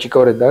ವಿಷ್ಣುವರ್ಧನ್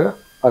ಚಿಕ್ಕವರಿದ್ದಾಗ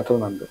ಪಾತ್ರ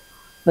ನಂದು.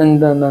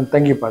 ನನ್ನ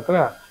ತಂಗಿ ಪಾತ್ರ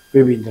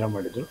ಬೇಬಿ ಇಂದ್ರ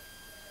ಮಾಡಿದರು.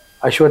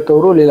 ಅಶ್ವಥ್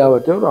ಅವರು,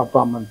 ಲೀಲಾವತಿ ಅವರು ಅಪ್ಪ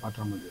ಅಮ್ಮನ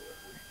ಪಾತ್ರ ಮಾಡಿದರು.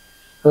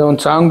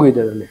 ಅದೊಂದು ಸಾಂಗು ಇದೆ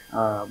ಅದರಲ್ಲಿ,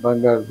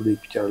 ಬಂಗಾರ ಗುಡಿ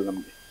ಪಿಕ್ಚರಲ್ಲಿ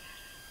ನಮಗೆ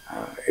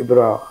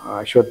ಇಬ್ಬರು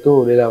ಅಶ್ವತ್ತು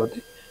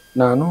ಲೀಲಾವತಿ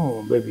ನಾನು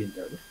ಬೇಬಿ ಅಂತ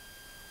ಹೇಳಿ.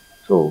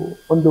 ಸೊ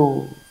ಒಂದು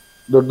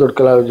ದೊಡ್ಡ ದೊಡ್ಡ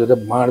ಕಲಾವಿದ ಜೊತೆ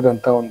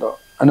ಮಾಡಿದಂಥ ಒಂದು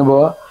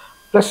ಅನುಭವ,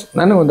 ಪ್ಲಸ್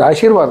ನನಗೊಂದು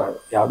ಆಶೀರ್ವಾದ. ಅದು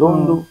ಯಾವುದೋ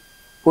ಒಂದು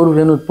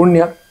ಪೂರ್ವಜನ್ಮದ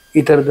ಪುಣ್ಯ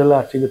ಈ ಥರದ್ದೆಲ್ಲ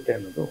ಸಿಗುತ್ತೆ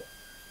ಅನ್ನೋದು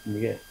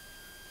ನಿಮಗೆ.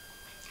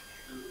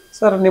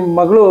 ಸರ್ ನಿಮ್ಮ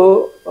ಮಗಳು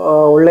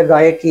ಒಳ್ಳೆ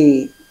ಗಾಯಕಿ,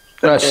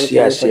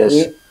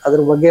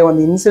 ಅದ್ರ ಬಗ್ಗೆ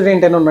ಒಂದು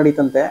ಇನ್ಸಿಡೆಂಟ್ ಏನೋ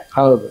ನಡೀತಂತೆ.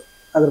 ಹೌದು,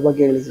 ಅದ್ರ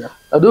ಬಗ್ಗೆ ಹೇಳಿ ಸರ್.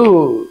 ಅದು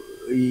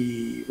ಈ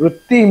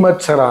ವೃತ್ತಿ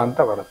ಮತ್ಸರ ಅಂತ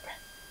ಬರುತ್ತೆ.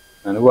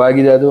 ನನಗೂ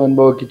ಆಗಿದೆ ಅದು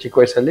ಅನುಭವಕ್ಕೆ ಚಿಕ್ಕ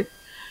ವಯಸ್ಸಲ್ಲಿ.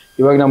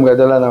 ಇವಾಗ ನಮ್ಗೆ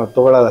ಅದೆಲ್ಲ ನಾವು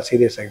ತೊಗೊಳ್ಳಲ್ಲ,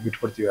 ಸೀರಿಯಸ್ ಆಗಿ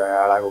ಬಿಟ್ಬಿಡ್ತೀವಿ,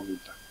 ಹಾಳಾಗೋಗಿ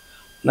ಅಂತ.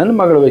 ನನ್ನ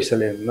ಮಗಳ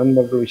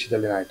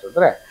ವಿಷಯದಲ್ಲಿ ಏನಾಯಿತು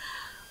ಅಂದರೆ,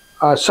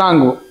 ಆ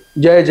ಸಾಂಗು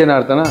ಜಯ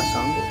ಜನಾರ್ದನ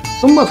ಸಾಂಗು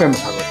ತುಂಬ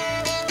ಫೇಮಸ್ ಆಗೋದು.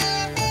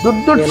 ದೊಡ್ಡ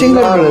ದೊಡ್ಡ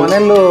ಸಿಂಗರ್ಗಳು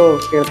ಮನೆಯಲ್ಲೂ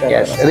ಕೇಳ್ತಾರೆ,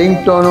 ರಿಂಗ್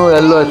ಟೋನು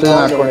ಎಲ್ಲೋ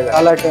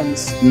ಹಾಕೊಂಡಿದ್ದಾರೆ.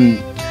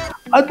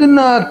 ಅದನ್ನ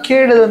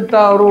ಕೇಳಿದಂಥ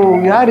ಅವರು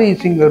ಯಾರು ಈ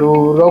ಸಿಂಗರು,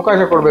 ಅವಕಾಶ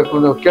ಕೊಡಬೇಕು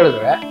ಅಂತ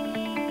ಕೇಳಿದ್ರೆ,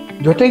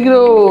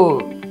 ಜೊತೆಗಿರೋ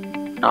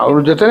ಅವ್ರ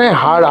ಜೊತೆನೇ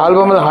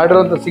ಆಲ್ಬಮಲ್ಲಿ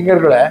ಹಾಡಿರೋಂಥ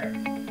ಸಿಂಗರ್ಗಳೇ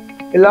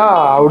ಇಲ್ಲ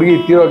ಹುಡುಗಿ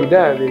ತೀರೋಗಿದೆ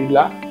ಅದು ಇಲ್ಲ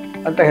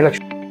ಅಂತ ಹೇಳಕ್